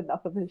had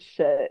enough of his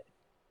shit.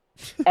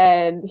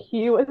 and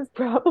he was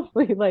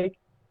probably like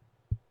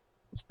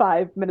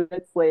 5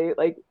 minutes late,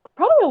 like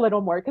probably a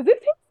little more because it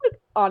takes like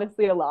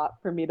honestly a lot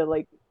for me to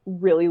like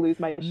really lose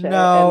my shit.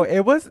 No,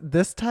 And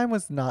this time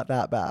was not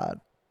that bad.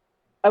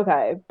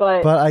 okay,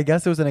 but But I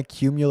guess it was an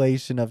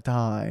accumulation of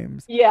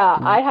times. yeah,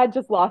 I had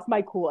just lost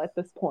my cool at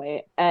this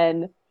point,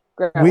 and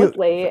Grant We was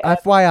late, and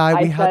FYI,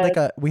 I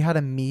said, we had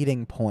a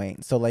meeting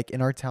point. So like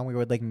in our town we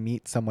would like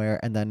meet somewhere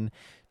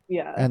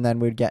yeah, and then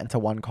we'd get into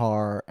one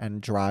car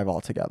and drive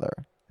all together.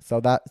 So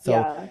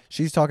yeah,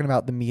 she's talking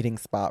about the meeting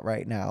spot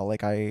right now.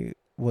 Like I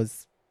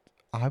was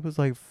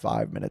like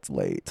 5 minutes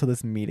late to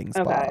this meeting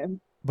spot okay,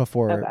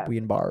 before okay. we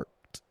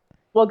embarked.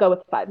 We'll go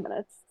with 5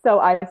 minutes. So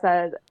I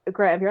said,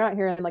 Grant, if you're not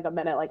here in like a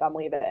minute, like I'm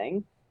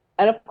leaving.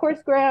 And of course,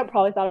 Grant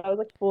probably thought I was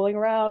like fooling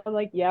around. I'm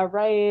like, yeah,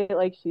 right.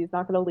 Like she's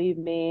not gonna leave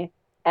me.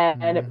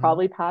 And it Hmm.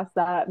 probably passed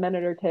that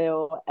minute or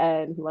two,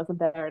 and he wasn't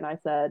there. And I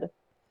said,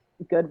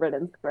 good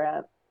riddance,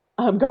 Grant.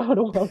 I'm going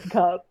to World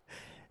Cup.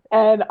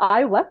 And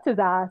I left his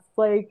ass.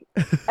 Like,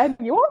 and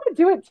you want to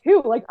do it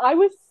too. Like, I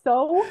was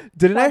so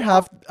Didn't fed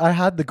up. I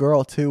had the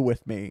girl too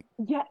with me.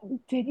 Yeah,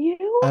 did you?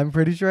 I'm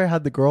pretty sure I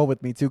had the girl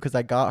with me too because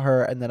I got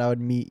her and then I would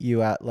meet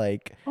you at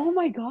like, Oh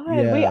my God.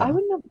 Wait, I yeah.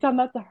 wouldn't have done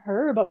that to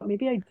her, but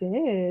maybe I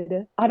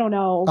did. I don't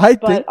know. I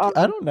But think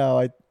I don't know.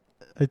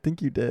 I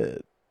think you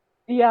did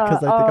yeah,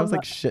 because I think I was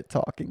like shit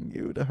talking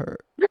you to her.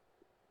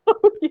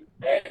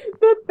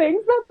 the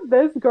things that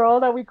this girl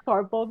that we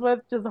carpooled with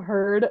just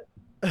heard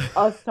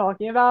us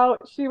talking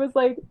about, she was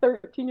like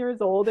 13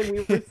 years old and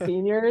we were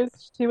seniors.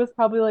 She was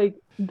probably like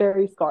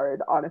very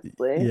scarred,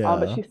 honestly.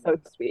 But Yeah. she's so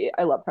sweet.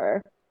 I love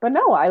her. But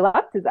no, I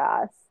left his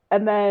ass.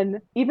 And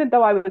then even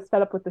though I was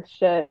fed up with this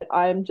shit,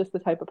 I'm just the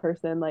type of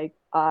person like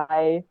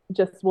I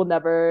just will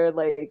never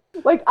like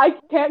I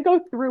can't go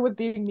through with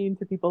being mean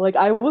to people. Like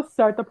I will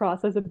start the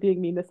process of being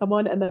mean to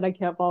someone and then I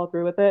can't follow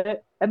through with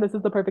it. And this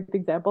is the perfect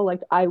example.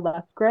 Like I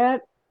left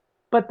Grant,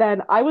 but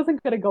then I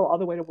wasn't gonna go all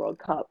the way to World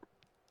Cup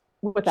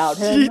without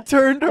She him.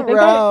 turned I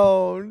think I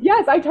around.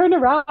 Yes, I turned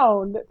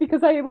around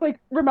because I like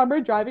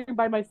remember driving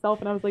by myself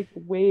and I was like,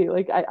 wait,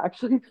 like I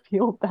actually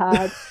feel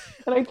bad.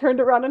 And I turned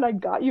around and I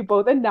got you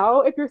both. And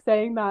now if you're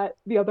saying that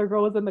the other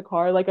girl was in the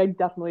car, like I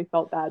definitely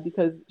felt bad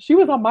because she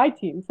was on my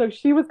team. So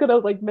she was gonna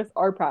like miss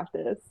our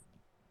practice.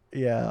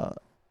 Yeah.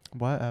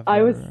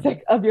 I was Whatever.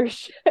 sick of your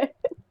shit.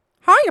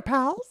 Hiya,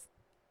 pals.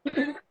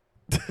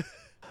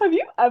 Have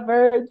you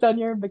ever done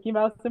your Mickey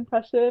Mouse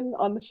impression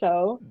on the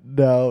show?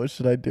 No,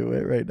 should I do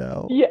it right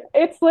now? Yeah,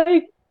 it's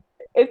like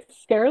it's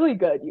scarily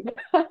good, you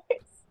guys.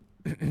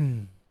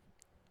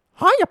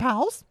 Hiya,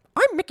 pals.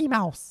 I'm Mickey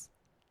Mouse.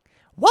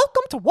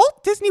 Welcome to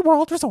Walt Disney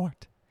World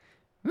Resort.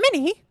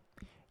 Minnie,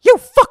 you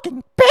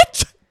fucking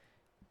bitch!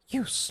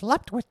 You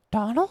slept with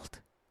Donald?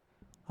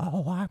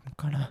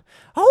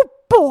 Oh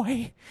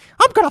boy!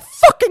 I'm gonna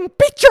fucking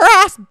beat your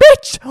ass,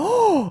 bitch!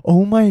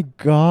 Oh my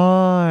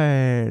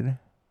god.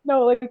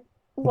 No, like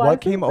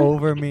What came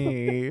over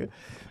me?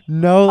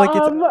 No, like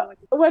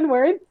when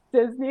we're in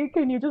Disney,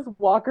 can you just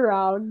walk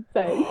around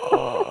saying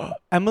it's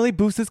Emily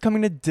Boose is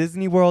coming to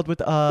Disney World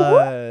with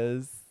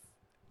us.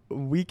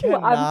 We I'm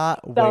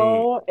cannot wait.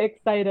 so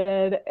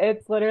excited.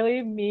 It's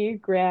literally me,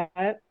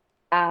 Grant,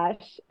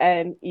 Ash,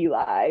 and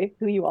Eli,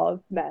 who you all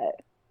have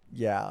met.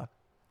 Yeah.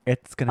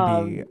 It's gonna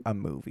be Um, a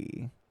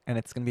movie. And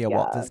it's gonna be a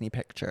Walt yeah. Disney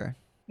picture.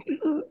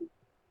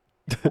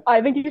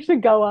 I think you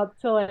should go up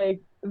to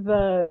like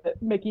the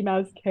Mickey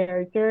Mouse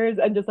characters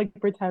and just like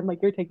pretend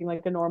like you're taking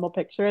like a normal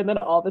picture and then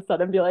all of a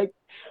sudden be like,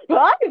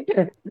 "Hi!"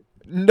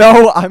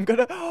 No, I'm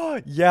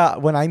gonna yeah,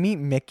 when I meet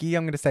Mickey,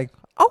 I'm gonna say,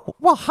 Oh,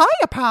 well,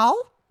 hiya,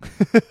 pal.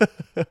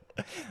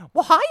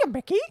 Well, hiya,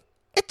 Mickey.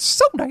 It's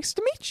so nice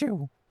to meet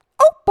you.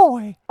 Oh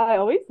boy. I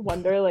always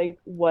wonder like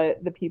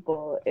what the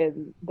people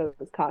in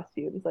those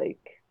costumes like,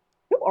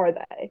 who are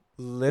they?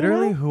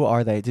 literally, know? who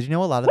are they? Did you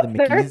know a lot of the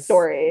What's their Mickeys?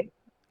 story?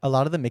 A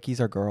lot of the Mickeys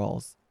are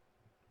girls.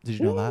 Did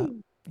you know that?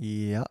 Mm,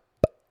 Yep.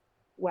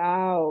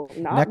 wow,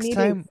 Next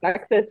time,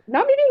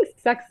 not meaning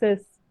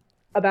sexist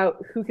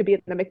about who could be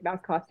in the Mickey Mouse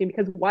costume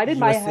because why did you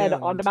my head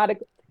assumed.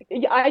 automatically?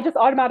 I just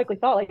automatically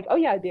thought like, oh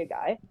yeah, it'd be a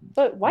guy,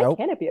 but why Nope.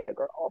 can't it be a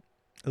girl?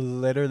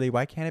 Literally,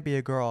 why can't it be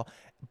a girl?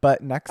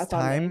 But next That's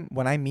on me. time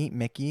when I meet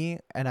Mickey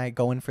and I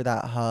go in for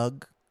that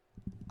hug,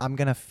 I'm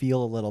gonna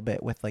feel a little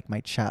bit with like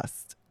my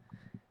chest.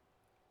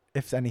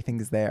 If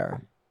anything's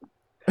there.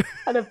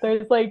 And if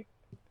there's like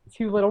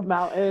two little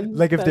mountains,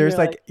 Like if then there's you're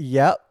like,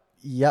 yep,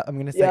 I'm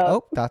gonna say, Yep.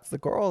 oh, that's the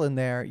girl in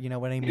there. You know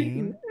what I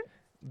mean?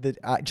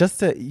 Just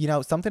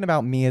to something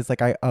about me is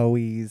like I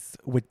always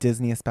with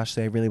Disney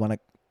especially I really want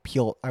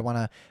to I want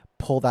to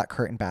pull that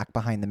curtain back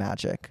behind the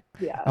magic.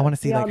 yeah, I want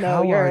to see we all like know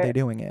how are you're they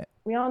doing it.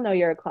 we all know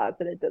you're a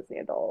closeted Disney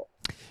adult.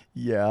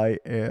 Yeah, I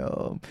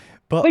am.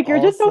 But Like you're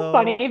just so also,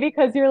 funny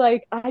because you're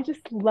like, I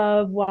just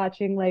love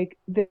watching like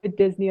the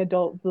Disney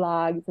adult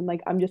vlogs and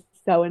like I'm just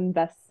so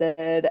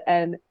invested.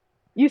 And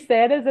you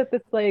say it as if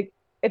it's like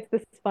it's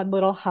this fun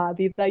little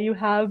hobby that you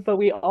have, but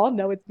we all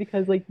know it's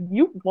because like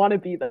you want to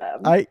be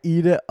them. I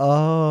eat it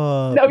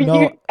up. No,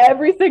 No, you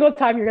every single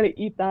time you're gonna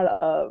eat that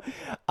up.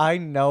 I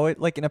know it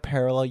like in a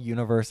parallel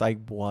universe I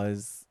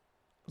was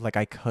like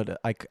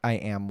I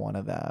am one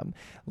of them.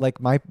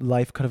 Like my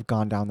life could have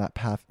gone down that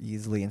path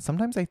easily, and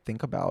sometimes I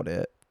think about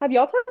it. Have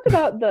y'all talked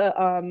about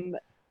the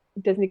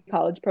Disney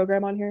College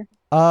program on here?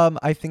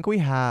 I think we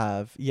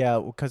have. Yeah,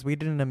 because we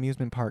did an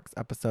amusement parks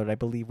episode. I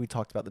believe we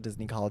talked about the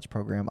Disney College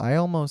program. I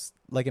almost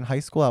like in high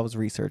school I was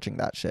researching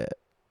that shit.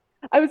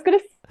 I was gonna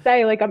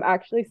say, like, I'm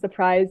actually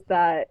surprised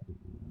that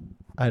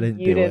I didn't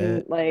you do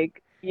it.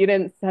 you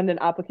didn't send an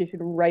application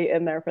right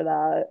in there for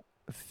that.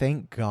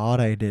 Thank God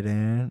I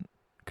didn't.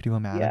 Could you Yeah.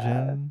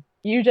 imagine?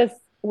 You just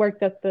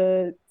worked at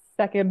the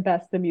second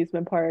best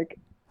amusement park,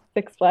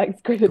 Six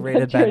Flags Great Great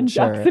Adventure in adventure.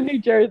 Jackson, New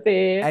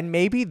Jersey. And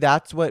maybe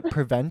that's what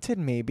prevented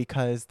me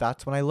because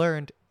that's when I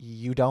learned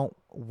you don't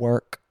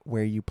work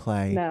where you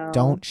play. No.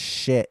 Don't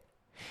shit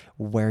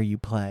where you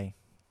play.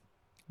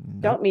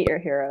 Don't Nope. meet your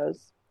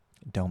heroes.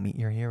 Don't meet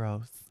your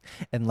heroes.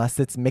 Unless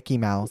it's Mickey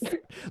Mouse.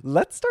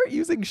 Let's start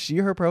using she,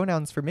 her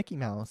pronouns for Mickey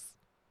Mouse.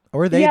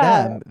 Or they,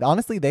 Yeah. them.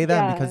 Honestly, they,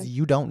 them, Yeah. because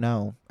you don't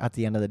know at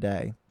the end of the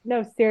day.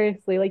 No,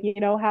 seriously, like you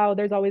know how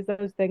there's always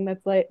those things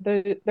that's like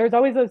there's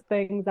always those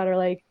things that are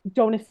like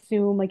don't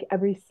assume like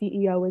every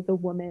CEO is a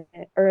woman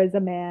or is a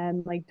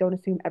man. Like don't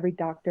assume every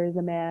doctor is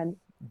a man.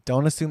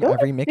 Don't assume Don't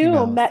every Mickey assume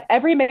Mouse. that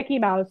every Mickey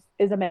Mouse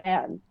is a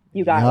man,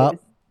 you guys. Yup.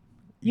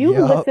 You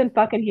Yup. listen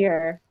fucking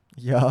here.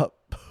 Yup.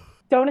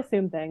 Don't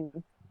assume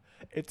things.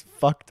 It's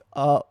fucked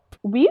up.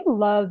 We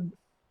loved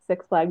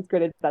Six Flags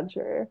Great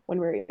Adventure when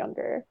we were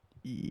younger.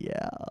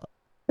 Yeah.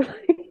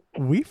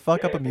 We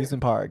fuck up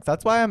amusement parks.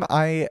 That's why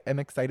I am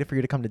excited for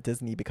you to come to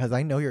Disney because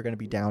I know you're going to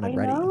be down and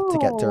ready to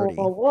get dirty.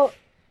 Well,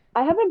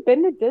 I haven't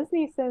been to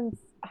Disney since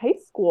high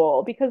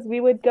school because we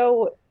would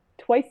go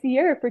twice a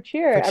year for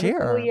cheer, For every cheer.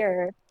 single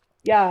year.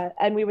 Yeah,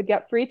 and we would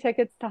get free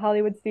tickets to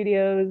Hollywood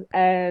Studios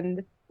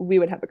and we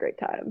would have a great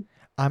time.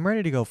 I'm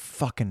ready to go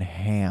fucking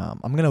ham.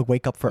 I'm going to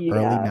wake up for early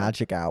Yeah.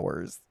 magic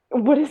hours.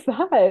 What is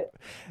that?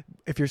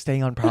 If you're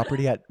staying on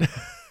property at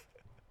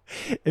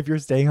if you're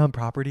staying on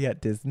property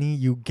at Disney,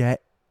 you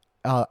get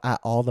at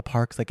all the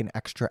parks like an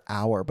extra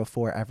hour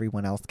before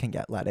everyone else can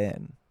get let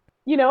in.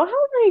 You know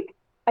how like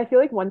I feel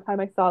like one time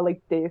I saw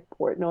like Dave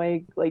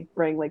Portnoy like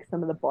bring like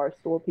some of the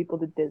Barstool people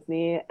to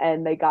Disney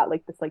and they got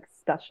like this like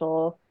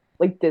special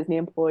like Disney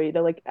employee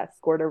to like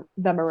escort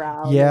them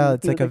around Yeah, and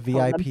it's he like was, a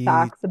telling them VIP.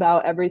 facts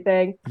about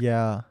everything.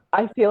 Yeah.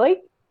 I feel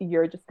like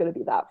you're just gonna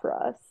be that for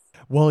us.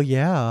 Well,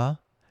 yeah.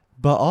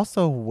 But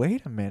also,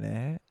 wait a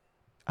minute.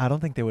 I don't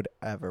think they would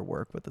ever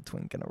work with a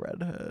twink and a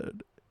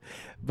redhead.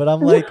 But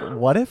I'm like,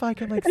 what if I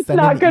can like It's send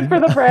not an good for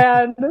the email-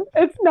 brand.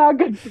 It's not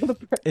good for the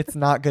brand. It's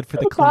not good for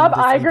the clean Bob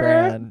Disney Iger.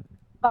 brand.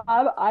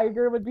 Bob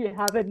Iger would be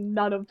having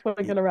none of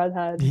Twink and a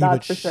Redhead. He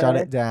That's would for shut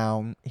sure. it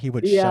down. He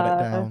would shut Yeah. it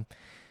down.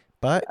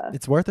 But Yeah.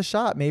 it's worth a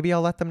shot. Maybe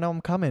I'll let them know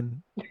I'm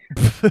coming.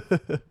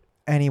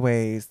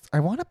 Anyways, I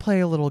want to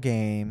play a little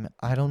game.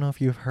 I don't know if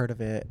you've heard of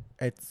it.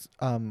 It's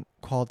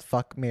called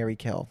Fuck, Marry,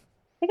 Kill.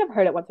 I think I've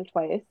heard it once or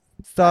twice.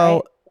 So,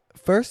 Right.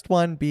 first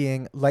one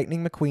being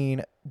Lightning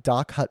McQueen,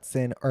 Doc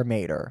Hudson, or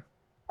Mater.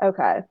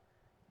 Okay.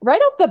 Right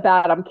off the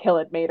bat, I'm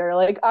killing Mater.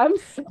 Like I'm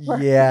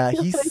sorry. Yeah,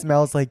 he Like,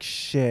 smells like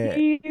shit.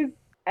 he's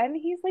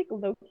like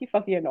low-key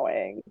fucking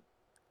annoying.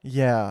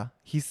 Yeah,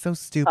 he's so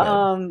stupid.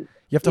 You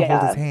have to hold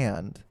yeah. his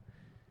hand.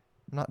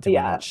 I'm not doing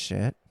Yeah. that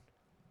shit.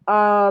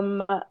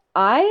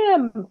 I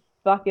am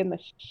fucking the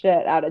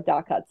shit out of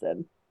Doc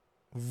Hudson.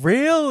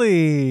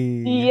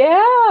 Really?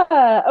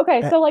 Yeah.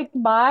 Okay, Eh. so like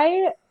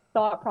my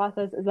thought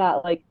process is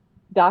that like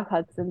Doc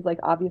Hudson's like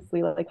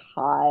obviously like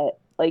hot.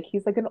 Like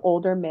he's like an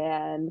older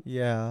man.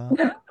 Yeah.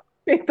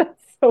 Like,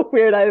 that's so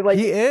weird. I like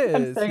He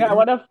I'm is. saying He- I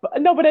want to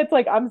no, but it's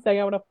like I'm saying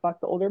I want to fuck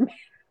the older man.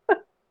 But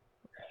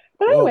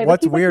Well, anyway, like,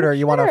 what's he's, like, weirder?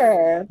 You wanna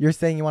mature. You're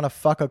saying you want to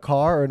fuck a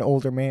car or an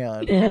older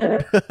man?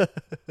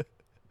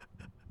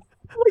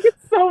 Like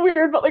it's so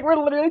weird, but like we're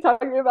literally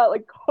talking about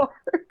like cars.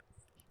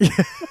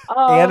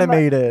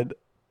 Animated.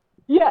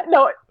 Yeah,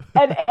 no,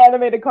 and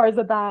animated cars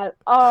at that.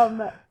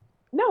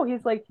 No,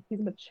 he's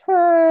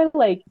mature,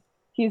 like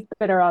he's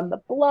been around the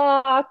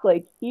block,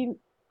 like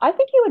I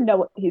think he would know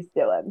what he's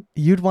doing.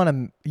 You'd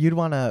want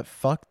to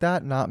fuck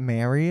that, not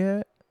marry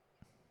it?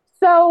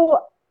 So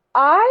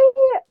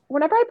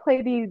whenever I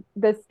play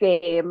this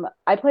game,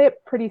 I play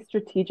it pretty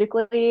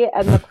strategically,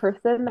 and the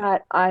person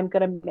that I'm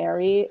gonna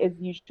marry is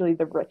usually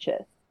the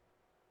richest.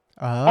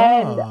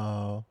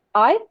 Oh.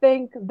 I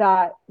think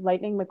that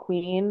Lightning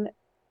McQueen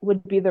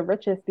would be the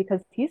richest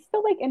because he's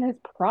still like in his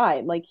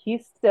prime. Like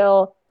he's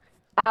still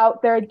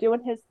out there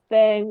doing his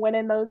thing,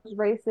 winning those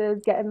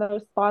races, getting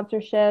those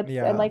sponsorships.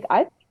 Yeah. And like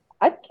I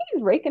think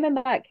he's raking in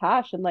that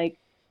cash and like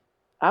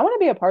I want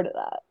to be a part of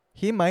that.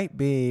 He might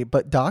be,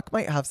 but Doc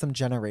might have some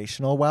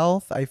generational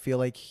wealth. I feel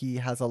like he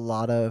has a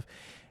lot of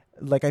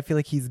I feel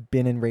like he's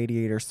been in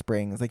Radiator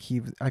Springs. I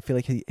feel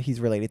like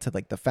he's related to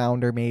like the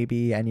founder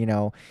maybe,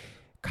 and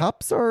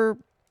cops are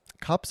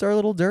a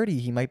little dirty.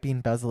 He might be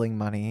embezzling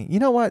money. You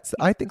know what?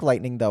 I think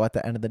Lightning though at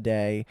the end of the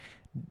day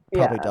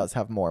probably Yeah. does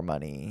have more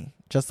money.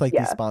 Just like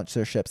Yeah. these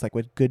sponsorships like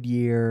with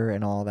Goodyear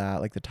and all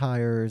that, like the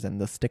tires and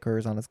the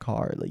stickers on his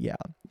car. Like, yeah.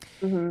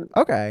 Mhm.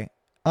 Okay.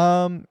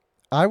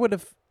 I would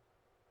have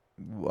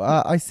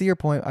I see your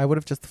point. I would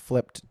have just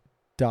flipped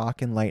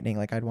Doc and Lightning.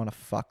 Like, I'd want to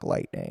fuck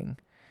Lightning.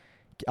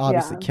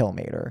 Obviously, Yeah. kill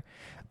Mater.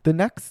 The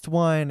next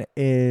one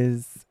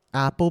is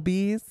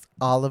Applebee's,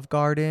 Olive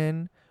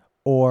Garden,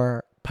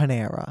 or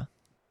Panera.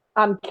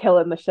 I'm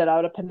killing the shit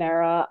out of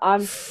Panera.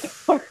 I'm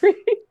sorry.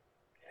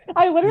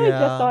 I literally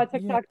just Yeah. saw a Yeah.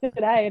 TikTok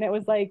today and it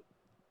was like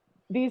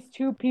these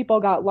two people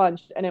got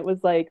lunch and it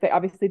was like they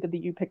obviously did the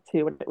you pick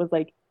two and it was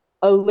like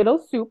a little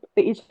soup.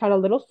 They each had a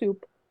little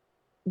soup,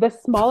 the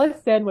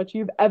smallest sandwich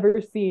you've ever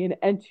seen,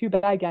 and two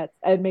baguettes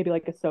and maybe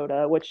like a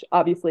soda, which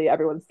obviously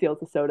everyone steals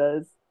the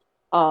sodas.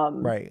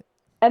 Um, Right.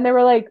 and they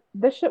were like,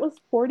 this shit was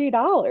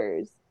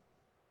 $40.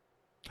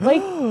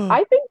 Like,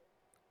 I think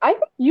I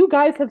think you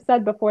guys have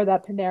said before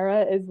that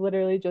Panera is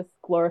literally just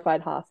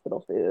glorified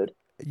hospital food.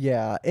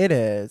 Yeah, it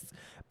is.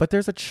 But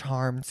there's a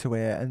charm to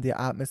it and the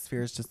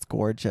atmosphere is just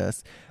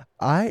gorgeous.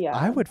 I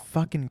Yeah. would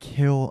fucking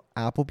kill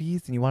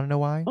Applebee's, and you want to know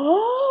why?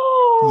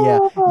 Yeah.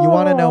 You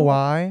want to know Oh,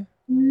 why?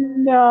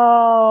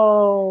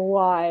 no.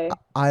 Why?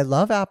 I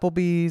love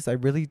Applebee's. I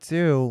really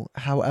do.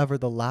 However,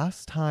 the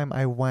last time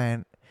I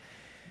went,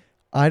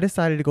 I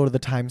decided to go to the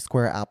Times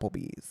Square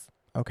Applebee's.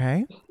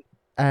 Okay?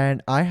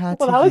 And I had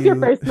Well, to that was your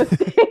use, first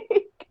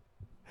mistake.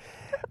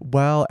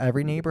 well,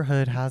 every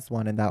neighborhood has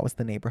one, and that was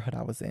the neighborhood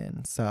I was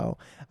in. So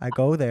I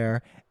go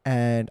there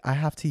and I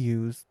have to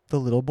use the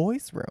little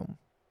boys' room.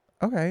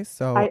 Okay,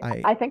 so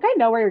I think I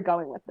know where you're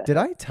going with did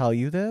this. I tell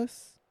you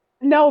this?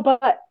 No,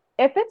 but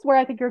if it's where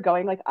I think you're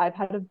going, like I've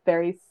had a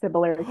very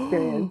similar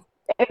experience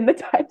in the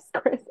Times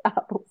Square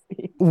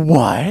Applebee's.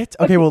 What?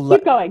 But Okay, well,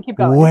 keep going, keep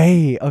going.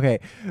 wait. Okay.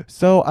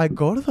 So I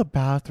go to the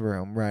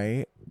bathroom,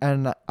 right?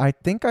 And I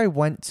think I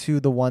went to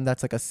the one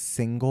that's like a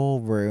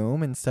single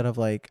room instead of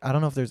like, I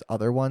don't know if there's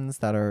other ones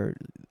that are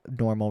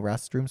normal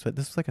restrooms, but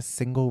this was like a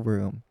single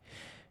room.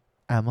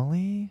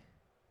 Emily,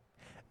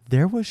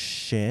 there was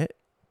shit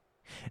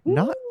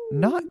not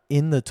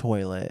in the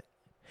toilet,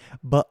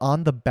 but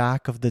on the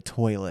back of the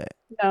toilet.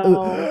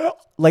 No,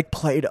 Like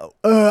Play-Doh.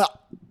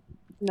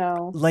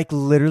 no. Like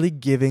literally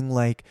giving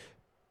like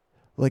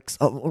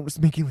someone was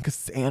making like a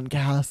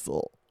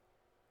sandcastle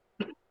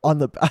on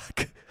the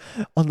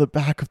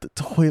back of the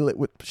toilet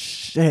with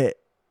shit.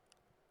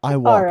 I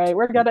All walked right,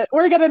 we're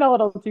getting a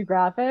little too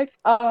graphic.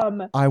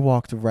 I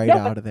walked right Yeah,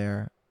 but out of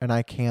there, and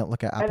I can't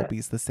look at I,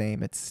 Applebee's the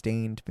same. It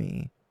stained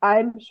me.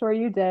 I'm sure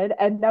you did,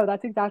 and no,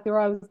 that's exactly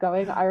where I was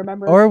going. I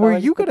remember Or were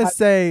going you to gonna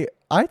say,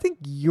 I think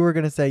you were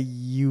gonna say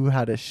you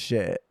had a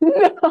shit.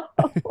 no.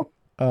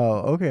 Oh,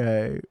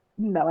 okay.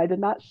 No, I did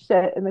not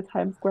shit in the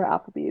Times Square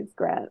Applebee's,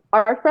 Grant.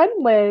 Our friend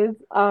Liz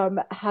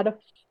had a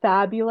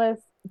fabulous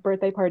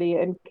birthday party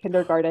in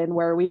kindergarten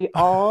where we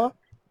all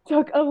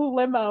took a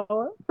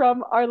limo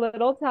from our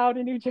little town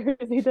in New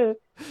Jersey to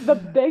the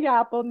Big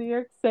Apple, New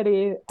York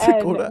City, To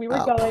go and to we were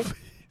going. Applebee's.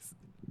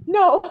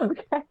 No,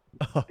 okay.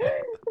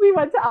 We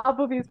went to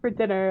Applebee's for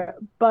dinner,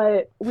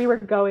 but we were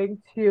going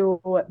to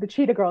the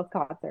Cheetah Girls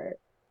concert.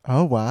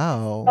 Oh,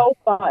 wow. So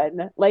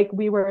fun. Like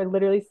we were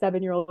literally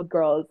 7-year-old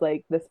girls.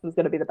 Like this was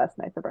gonna be the best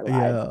night of our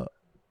lives.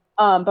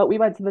 Yeah. But we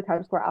went to the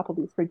Times Square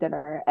Applebee's for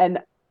dinner, and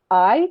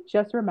I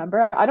just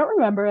remember, I don't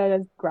remember it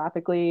as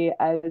graphically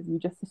as you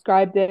just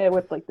described it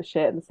with like the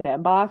shit in the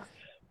sandbox,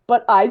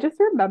 but I just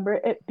remember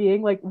it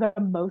being like the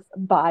most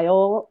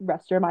vile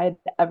restroom I had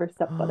ever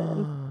stepped foot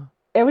in.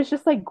 It was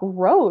just like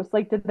gross.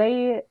 Like, did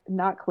they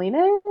not clean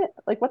it?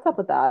 Like, what's up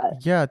with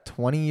that? Yeah,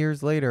 20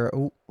 years later,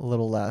 oh, a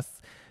little less.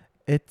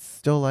 It's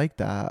still like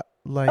that.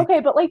 Okay,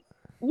 Like, but like,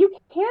 you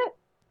can't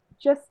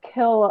just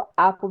kill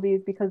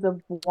Applebee's because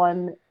of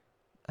one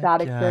I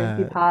bad experience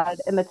you've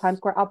had in the guess. Times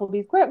Square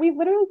Applebee's. Grant, we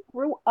literally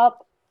grew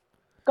up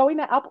going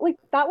to Apple. Like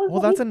that was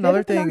Well, what we that's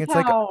another did in thing. our It's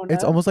like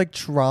it's town. almost like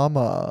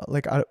trauma.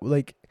 Like I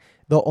like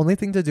the only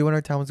thing to do in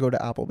our town was go to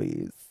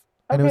Applebee's.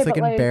 And it Okay, was like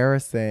but like,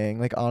 embarrassing.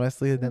 Like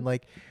honestly, and then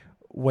like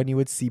when you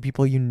would see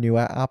people you knew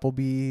at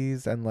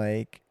Applebee's and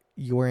like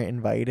you weren't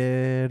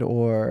invited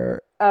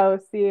or oh,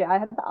 see, I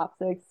had the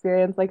opposite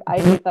experience. Like I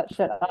ate that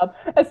shit up,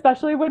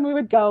 especially when we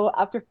would go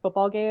after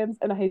football games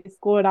in high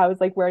school and I was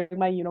like wearing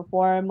my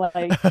uniform.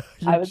 Like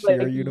your I was cheer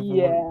like, uniform.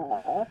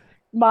 yeah.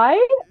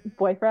 My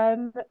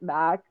boyfriend,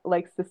 Mac,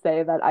 likes to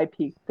say that I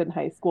peaked in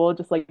high school,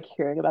 just like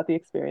hearing about the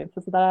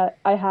experiences that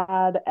I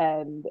had,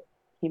 and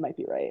he might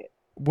be right.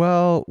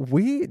 Well,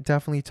 we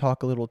definitely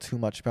talk a little too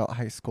much about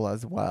high school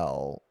as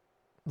well.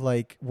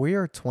 Like we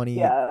are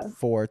Yeah.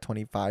 24,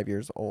 25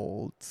 years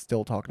old,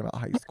 still talking about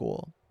high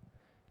school.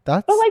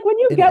 But That's like when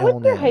you an get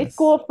with your high illness.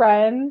 school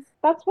friends,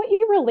 that's what you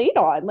relate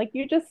on. Like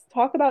you just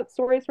talk about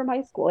stories from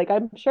high school. Like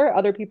I'm sure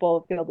other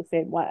people feel the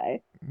same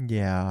way.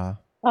 Yeah.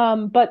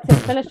 But to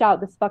finish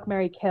out this fuck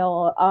Mary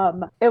kill,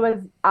 it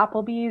was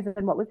Applebee's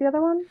and what was the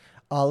other one?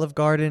 Olive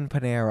Garden,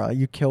 Panera.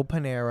 You kill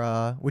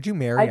Panera. Would you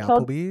marry I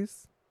killed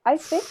Applebee's? I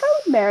think I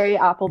would marry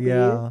Applebee's.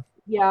 Yeah.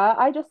 Yeah,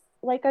 I just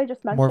like I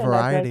just More mentioned,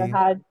 I feel like I variety.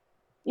 had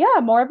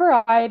yeah, more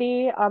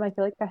variety. I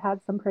feel like I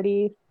had some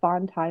pretty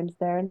fun times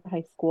there in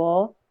high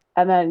school.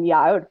 And then yeah,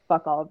 I would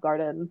fuck Olive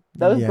Garden.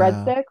 Those Yeah.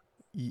 breadsticks,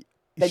 Y-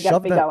 They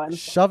get me going.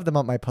 shove them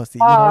up my pussy.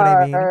 You know what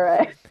I mean? All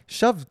right.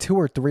 Shove 2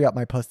 or 3 up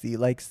my pussy.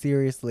 Like,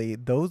 seriously,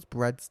 those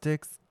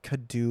breadsticks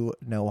could do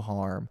no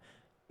harm.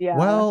 Yeah.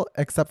 Well,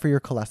 except for your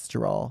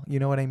cholesterol. You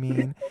know what I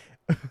mean?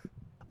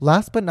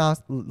 Last but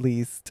not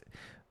least,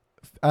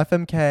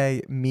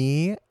 FMK,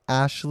 me,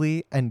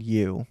 Ashley, and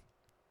you.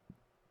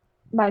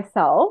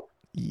 Myself,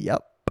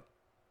 Yep.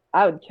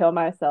 I would kill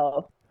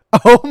myself.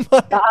 Oh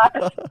my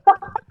God.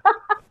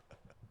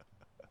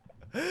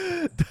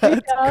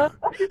 That's Yeah.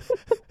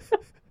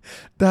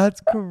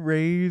 that's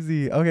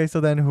crazy. Okay, so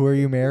then who are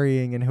you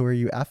marrying and who are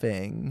you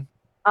effing?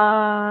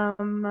 Oh,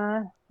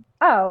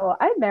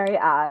 I'd marry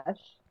Ash.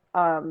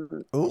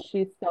 Ooh.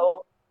 She's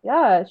so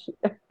yeah.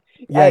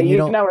 Yeah, Hey, and you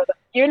don't.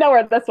 you know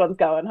where this one's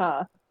going,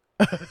 huh?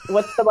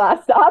 What's the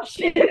last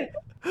option?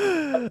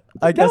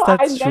 I guess No,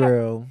 that's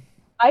true.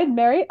 I'd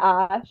marry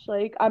Ash.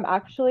 Like I'm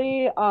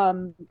actually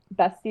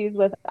besties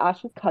with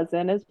Ash's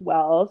cousin as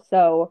well.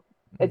 So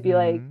it'd be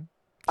like Mhm.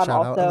 I'm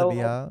Shout out also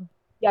Olivia.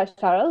 yeah,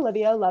 shout out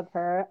Olivia, love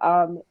her.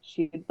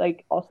 She'd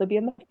like also be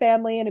in the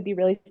family and it'd be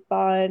really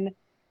fun.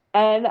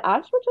 And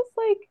Ash would just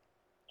like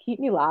keep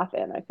me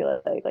laughing. I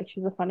feel like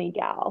she's a funny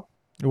gal.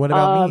 What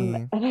about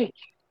me? And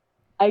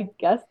I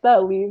guess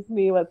that leaves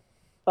me with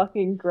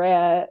fucking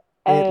Grant.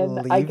 It And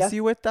I leaves guess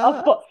you with a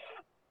that? full,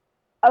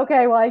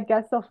 okay, well, I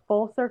guess a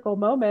full circle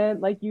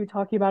moment, like you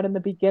talking about in the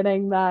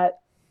beginning that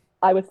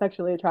I was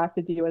sexually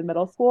attracted to you in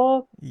middle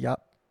school. Yep.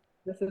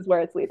 This is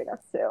where it's leading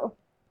us to.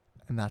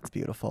 And that's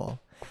beautiful.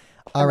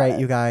 All right, Alright.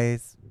 you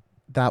guys.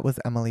 That was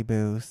Emily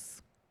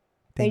Boose.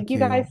 Thank Thank you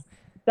guys you.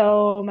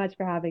 so much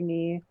for having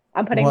me.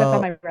 I'm putting this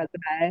on Well, my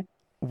resume.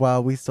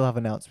 we still have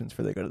announcements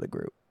for the good of the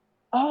group.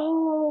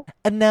 Oh,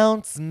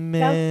 Announcements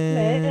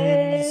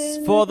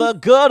for announcements. the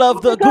good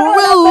of the Good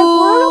of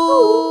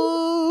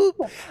the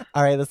group.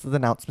 All right, this is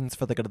announcements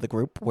for the good of the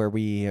group where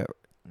we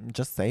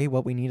just say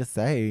what we need to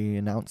say,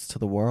 announce to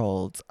the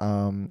world.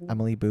 group.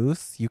 Emily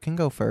Boose, you can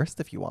go first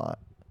if you want.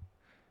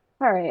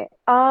 All right.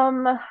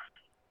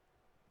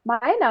 My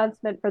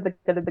announcement for the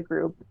good of the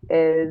group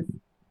is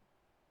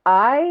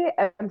I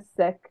am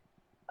sick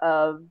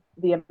of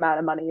the amount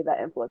of money that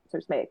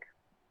influencers make.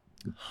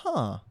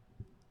 Huh.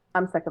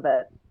 I'm sick of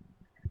it.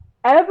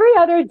 Every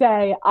other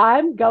day,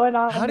 I'm going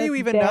How on do this you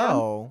even damn.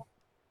 know?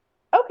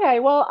 Okay,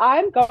 well,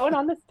 I'm going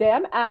on this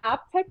damn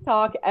app,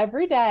 TikTok,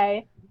 every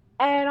day,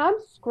 and I'm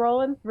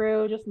scrolling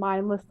through just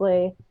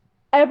mindlessly.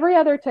 Every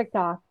other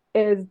TikTok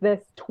is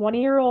this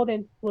 20-year-old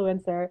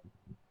influencer.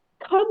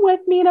 Come with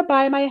me to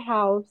buy my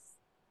house.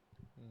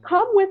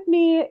 Come with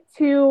me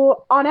to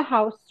on a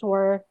house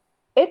tour.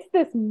 It's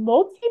this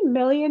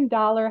multi-million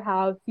dollar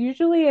house,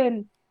 usually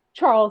in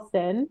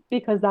Charleston,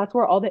 because that's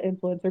where all the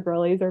influencer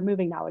girlies are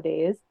moving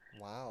nowadays.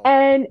 Wow.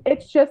 And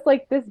it's just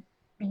like this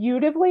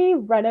beautifully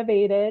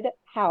renovated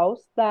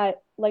house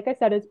that, like I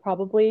said, is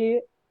probably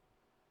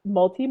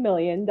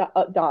multi-million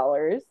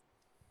dollars.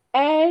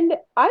 And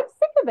I'm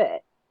sick of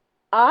it.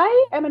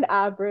 I am an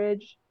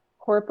average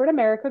corporate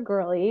America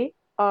girly.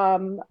 I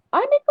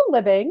make a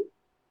living.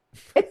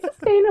 It's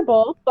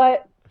sustainable,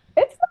 but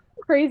it's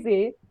not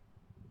crazy.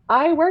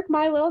 I work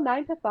my little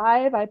 9 to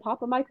 5. I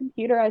pop on my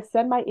computer. I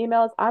send my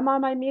emails. I'm on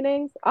my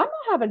meetings. I'm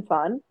not having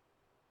fun.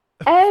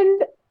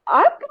 And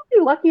I'm gonna be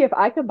lucky if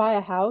I can buy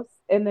a house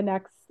in the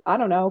next, I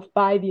don't know,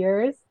 5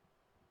 years.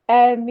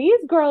 And these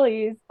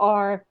girlies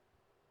are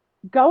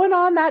going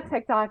on that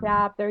TikTok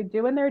app. They're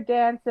doing their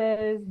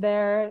dances.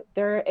 They're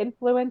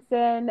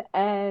influencing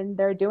and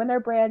they're doing their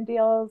brand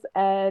deals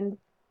and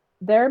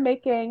they're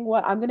making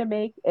what I'm gonna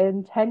make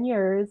in 10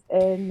 years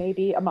in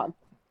maybe a month.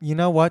 You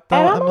know what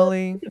And though, I'm all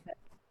Emily?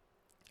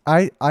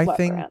 I what,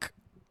 Grant?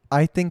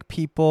 think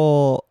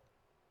people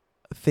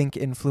think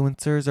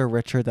influencers are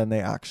richer than they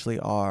actually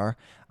are.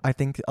 I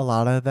think a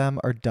lot of them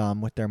are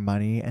dumb with their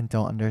money and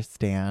don't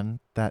understand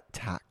that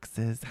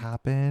taxes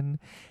happen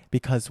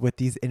because with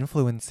these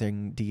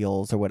influencing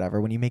deals or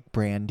whatever, when you make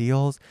brand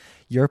deals,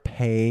 you're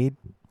paid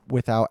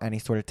without any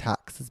sort of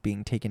taxes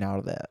being taken out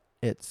of it.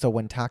 So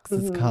when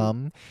taxes Mm-hmm.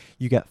 come,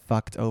 you get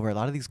fucked over. A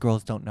lot of these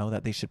girls don't know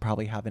that they should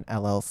probably have an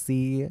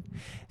LLC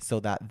so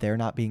that they're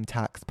not being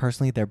taxed.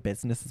 Personally, their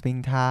business is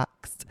being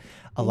taxed.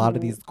 A lot of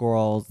Mm-hmm. these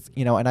girls,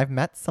 and I've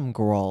met some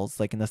girls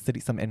like in the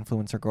city, some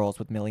influencer girls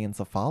with millions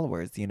of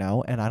followers,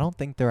 and I don't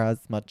think they're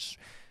as much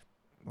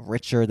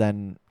richer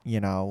than,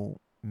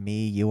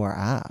 me, you, or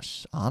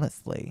Ash,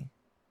 honestly.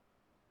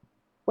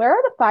 Where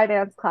are the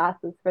finance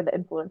classes for the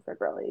influencer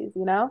girlies,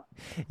 you know?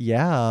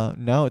 Yeah,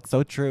 no, it's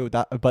so true.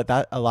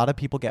 But a lot of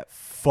people get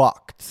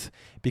fucked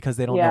because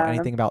they don't know Yeah.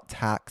 anything about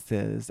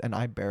taxes, and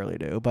I barely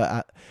do.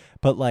 But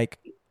like,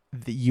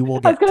 you will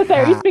I was get gonna say, are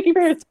you taxed. speaking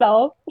for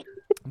yourself?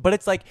 But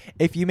it's like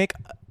if you make,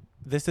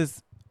 this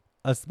is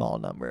a small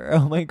number.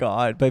 Oh my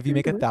God! But if you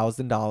make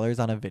 $1,000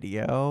 on a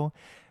video,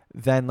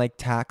 then like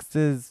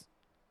taxes.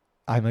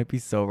 I might be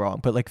so wrong,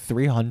 but like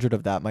 300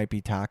 of that might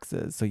be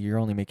taxes. So you're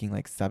only making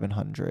like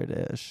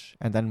 700-ish.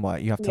 And then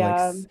what? You have to like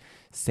Yeah.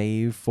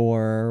 save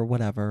for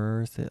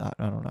whatever. So,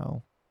 I don't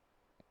know.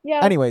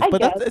 Yeah, Anyways, I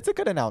but guess. it's a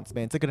good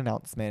announcement. It's a good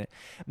announcement.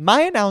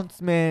 My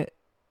announcement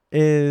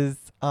is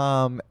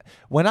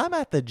when I'm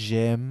at the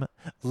gym,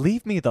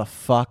 leave me the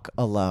fuck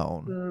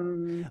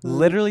alone.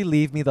 Literally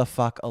leave me the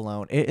fuck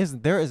alone.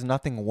 There is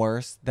nothing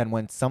worse than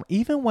when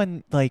even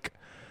when like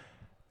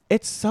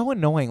it's so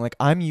annoying. Like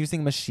I'm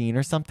using a machine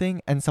or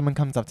something and someone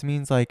comes up to me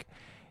and is like,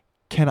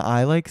 "Can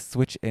I like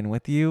switch in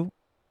with you?"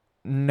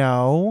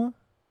 No.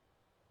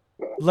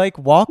 Like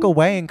walk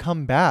away and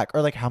come back.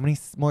 Or like how many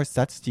more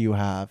sets do you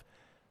have?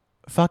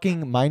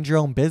 Fucking mind your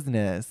own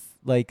business.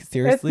 Like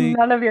seriously. It's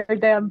none of your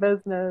damn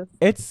business.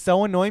 It's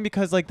so annoying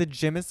because like the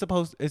gym is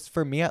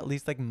for me at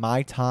least like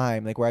my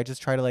time, like where I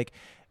just try to like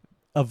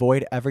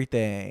avoid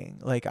everything.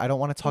 Like I don't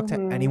want to talk to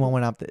anyone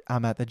when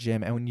I'm at the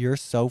gym. And when you're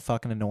so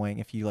fucking annoying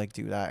if you like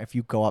do that. If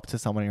you go up to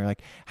someone and you're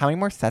like, "How many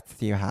more sets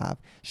do you have?"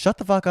 Shut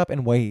the fuck up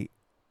and wait.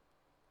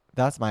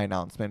 That's my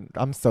announcement.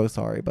 I'm so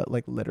sorry, but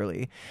like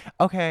literally.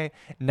 Okay,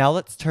 now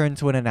let's turn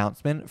to an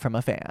announcement from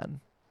a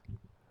fan.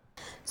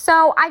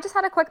 So I just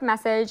had a quick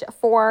message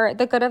for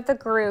the good of the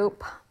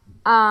group.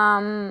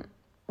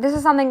 This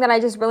is something that I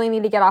just really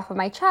need to get off of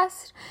my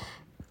chest.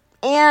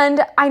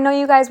 And I know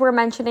you guys were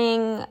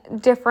mentioning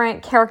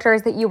different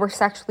characters that you were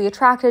sexually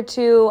attracted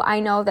to.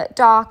 I know that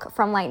Doc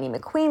from Lightning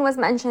McQueen was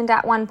mentioned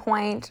at one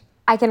point.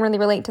 I can really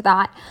relate to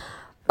that.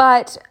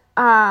 But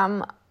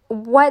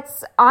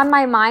what's on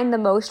my mind the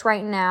most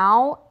right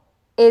now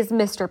is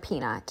Mr.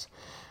 Peanut.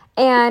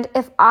 And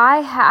if I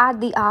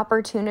had the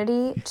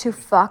opportunity to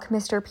fuck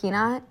Mr.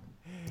 Peanut,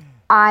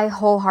 I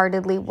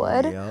wholeheartedly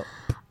would. Yep.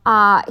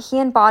 He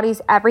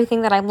embodies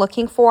everything that I'm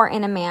looking for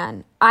in a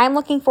man. I'm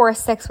looking for a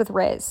 6 with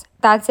Riz.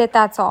 That's it.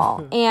 That's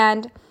all.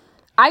 And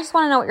I just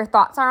want to know what your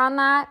thoughts are on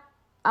that.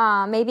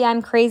 Maybe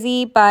I'm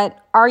crazy, but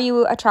are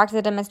you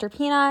attracted to Mr.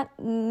 Peanut?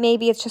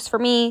 Maybe it's just for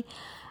me.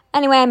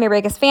 Anyway, I'm your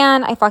biggest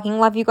fan. I fucking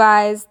love you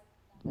guys.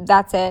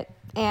 That's it.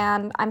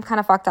 And I'm kind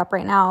of fucked up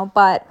right now,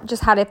 but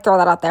just had to throw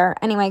that out there.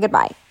 Anyway,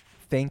 goodbye.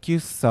 Thank you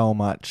so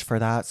much for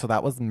that. So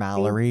that was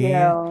Mallory. Thank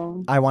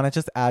you. I want to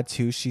just add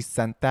too, she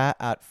sent that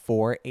at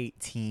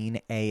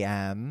 4:18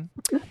 a.m.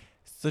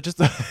 So just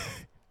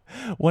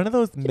one of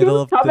those middle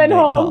of the night Coming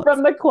home thoughts.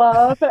 from the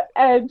club,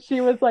 and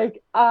she was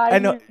like, I I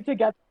know. need to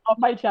get off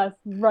my chest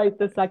right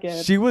this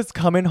second. She was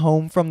coming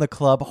home from the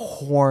club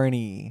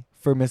horny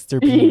for Mr.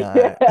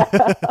 Peanut.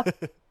 Yeah.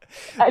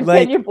 And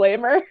Like- can you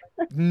blame her?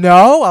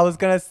 No, I was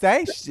going to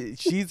say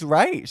she's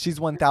right. She's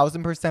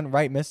 1000%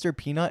 right. Mr.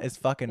 Peanut is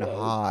fucking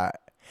hot.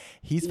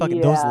 He's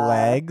fucking those Yeah.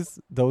 legs.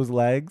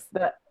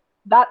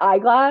 That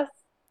eyeglass?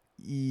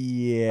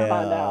 Yeah. Come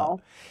on now.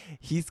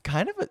 He's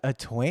kind of a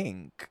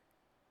twink.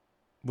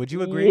 Would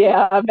you agree?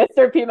 Yeah,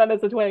 Mr. Peanut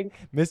is a twink.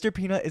 Mr.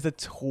 Peanut is a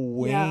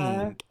twink.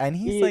 Yeah. And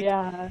he's like,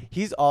 Yeah.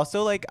 he's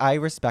also like, I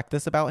respect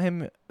this about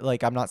him.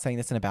 Like, I'm not saying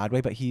this in a bad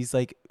way, but he's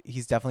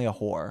definitely a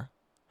whore.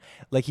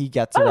 Like he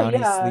gets around,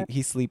 yeah.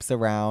 he sleeps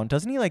around.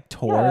 Doesn't he like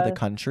tour the Yeah.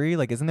 country?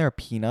 Like, isn't there a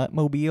peanut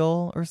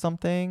mobile or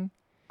something?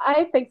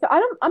 I think so.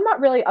 I'm not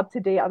really up to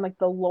date on like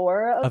the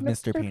lore of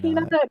Mr. Mr.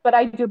 Peanut. but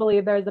I do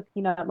believe there's a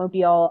peanut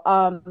mobile.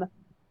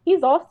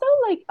 He's also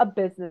like a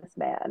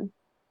businessman.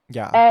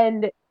 Yeah.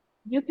 And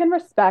you can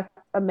respect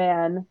a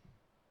man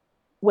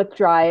with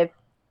drive.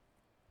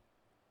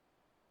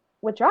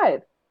 With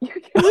drive. You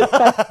can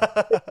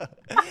respect.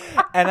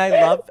 And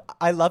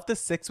I love the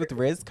 6 with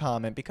Riz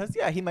comment because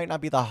yeah, he might not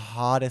be the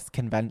hottest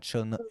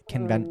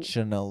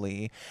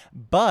conventionally,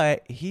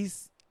 but he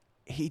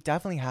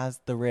definitely has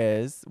the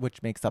Riz,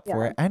 which makes up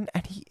for Yeah. it. And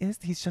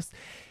he's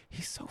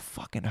so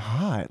fucking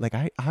hot. Like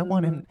I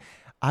want him.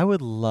 I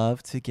would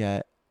love to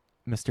get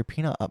Mr.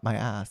 Peanut up my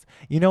ass.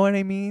 You know what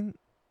I mean?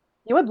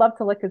 You would love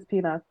to lick his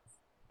peanuts.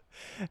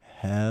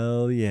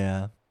 Hell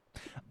yeah.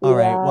 All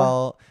right.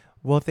 Yeah.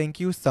 Well, thank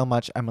you so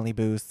much, Emily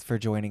Boose, for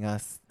joining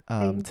us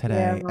Thank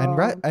today.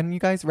 you. And you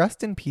guys,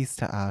 rest in peace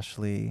to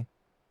Ashley.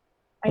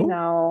 I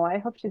know. I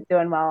hope she's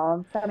doing well.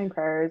 I'm sending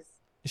prayers.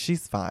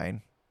 She's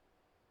fine.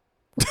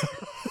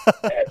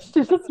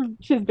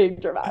 She's being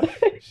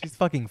dramatic. She's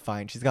fucking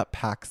fine. She's got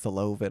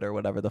Paxlovid or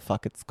whatever the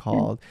fuck it's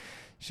called.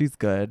 She's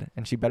good.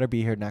 And she better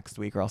be here next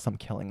week or else I'm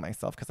killing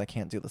myself because I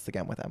can't do this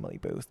again with Emily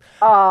Boose.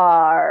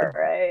 All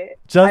right.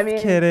 Just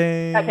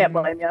kidding. I can't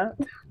blame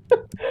you.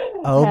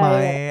 Oh Hey.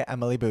 my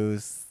Emily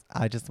Boose.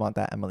 I just want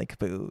that Emily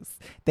Caboose.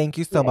 Thank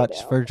you so I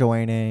much do. for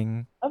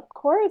joining. Of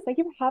course. Thank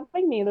you for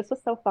having me. This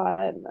was so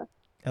fun.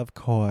 Of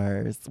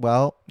course.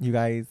 Well, you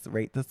guys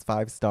rate this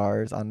 5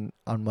 stars on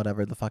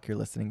whatever the fuck you're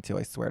listening to.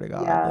 I swear to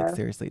God. Yeah. Like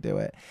seriously do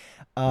it.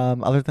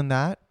 Other than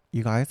that,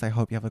 you guys, I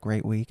hope you have a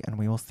great week and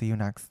we will see you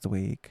next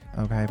week.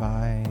 Okay,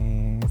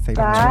 bye. Say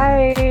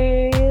Bye.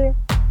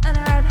 And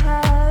a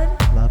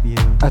redhead. Love you.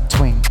 A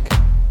twink.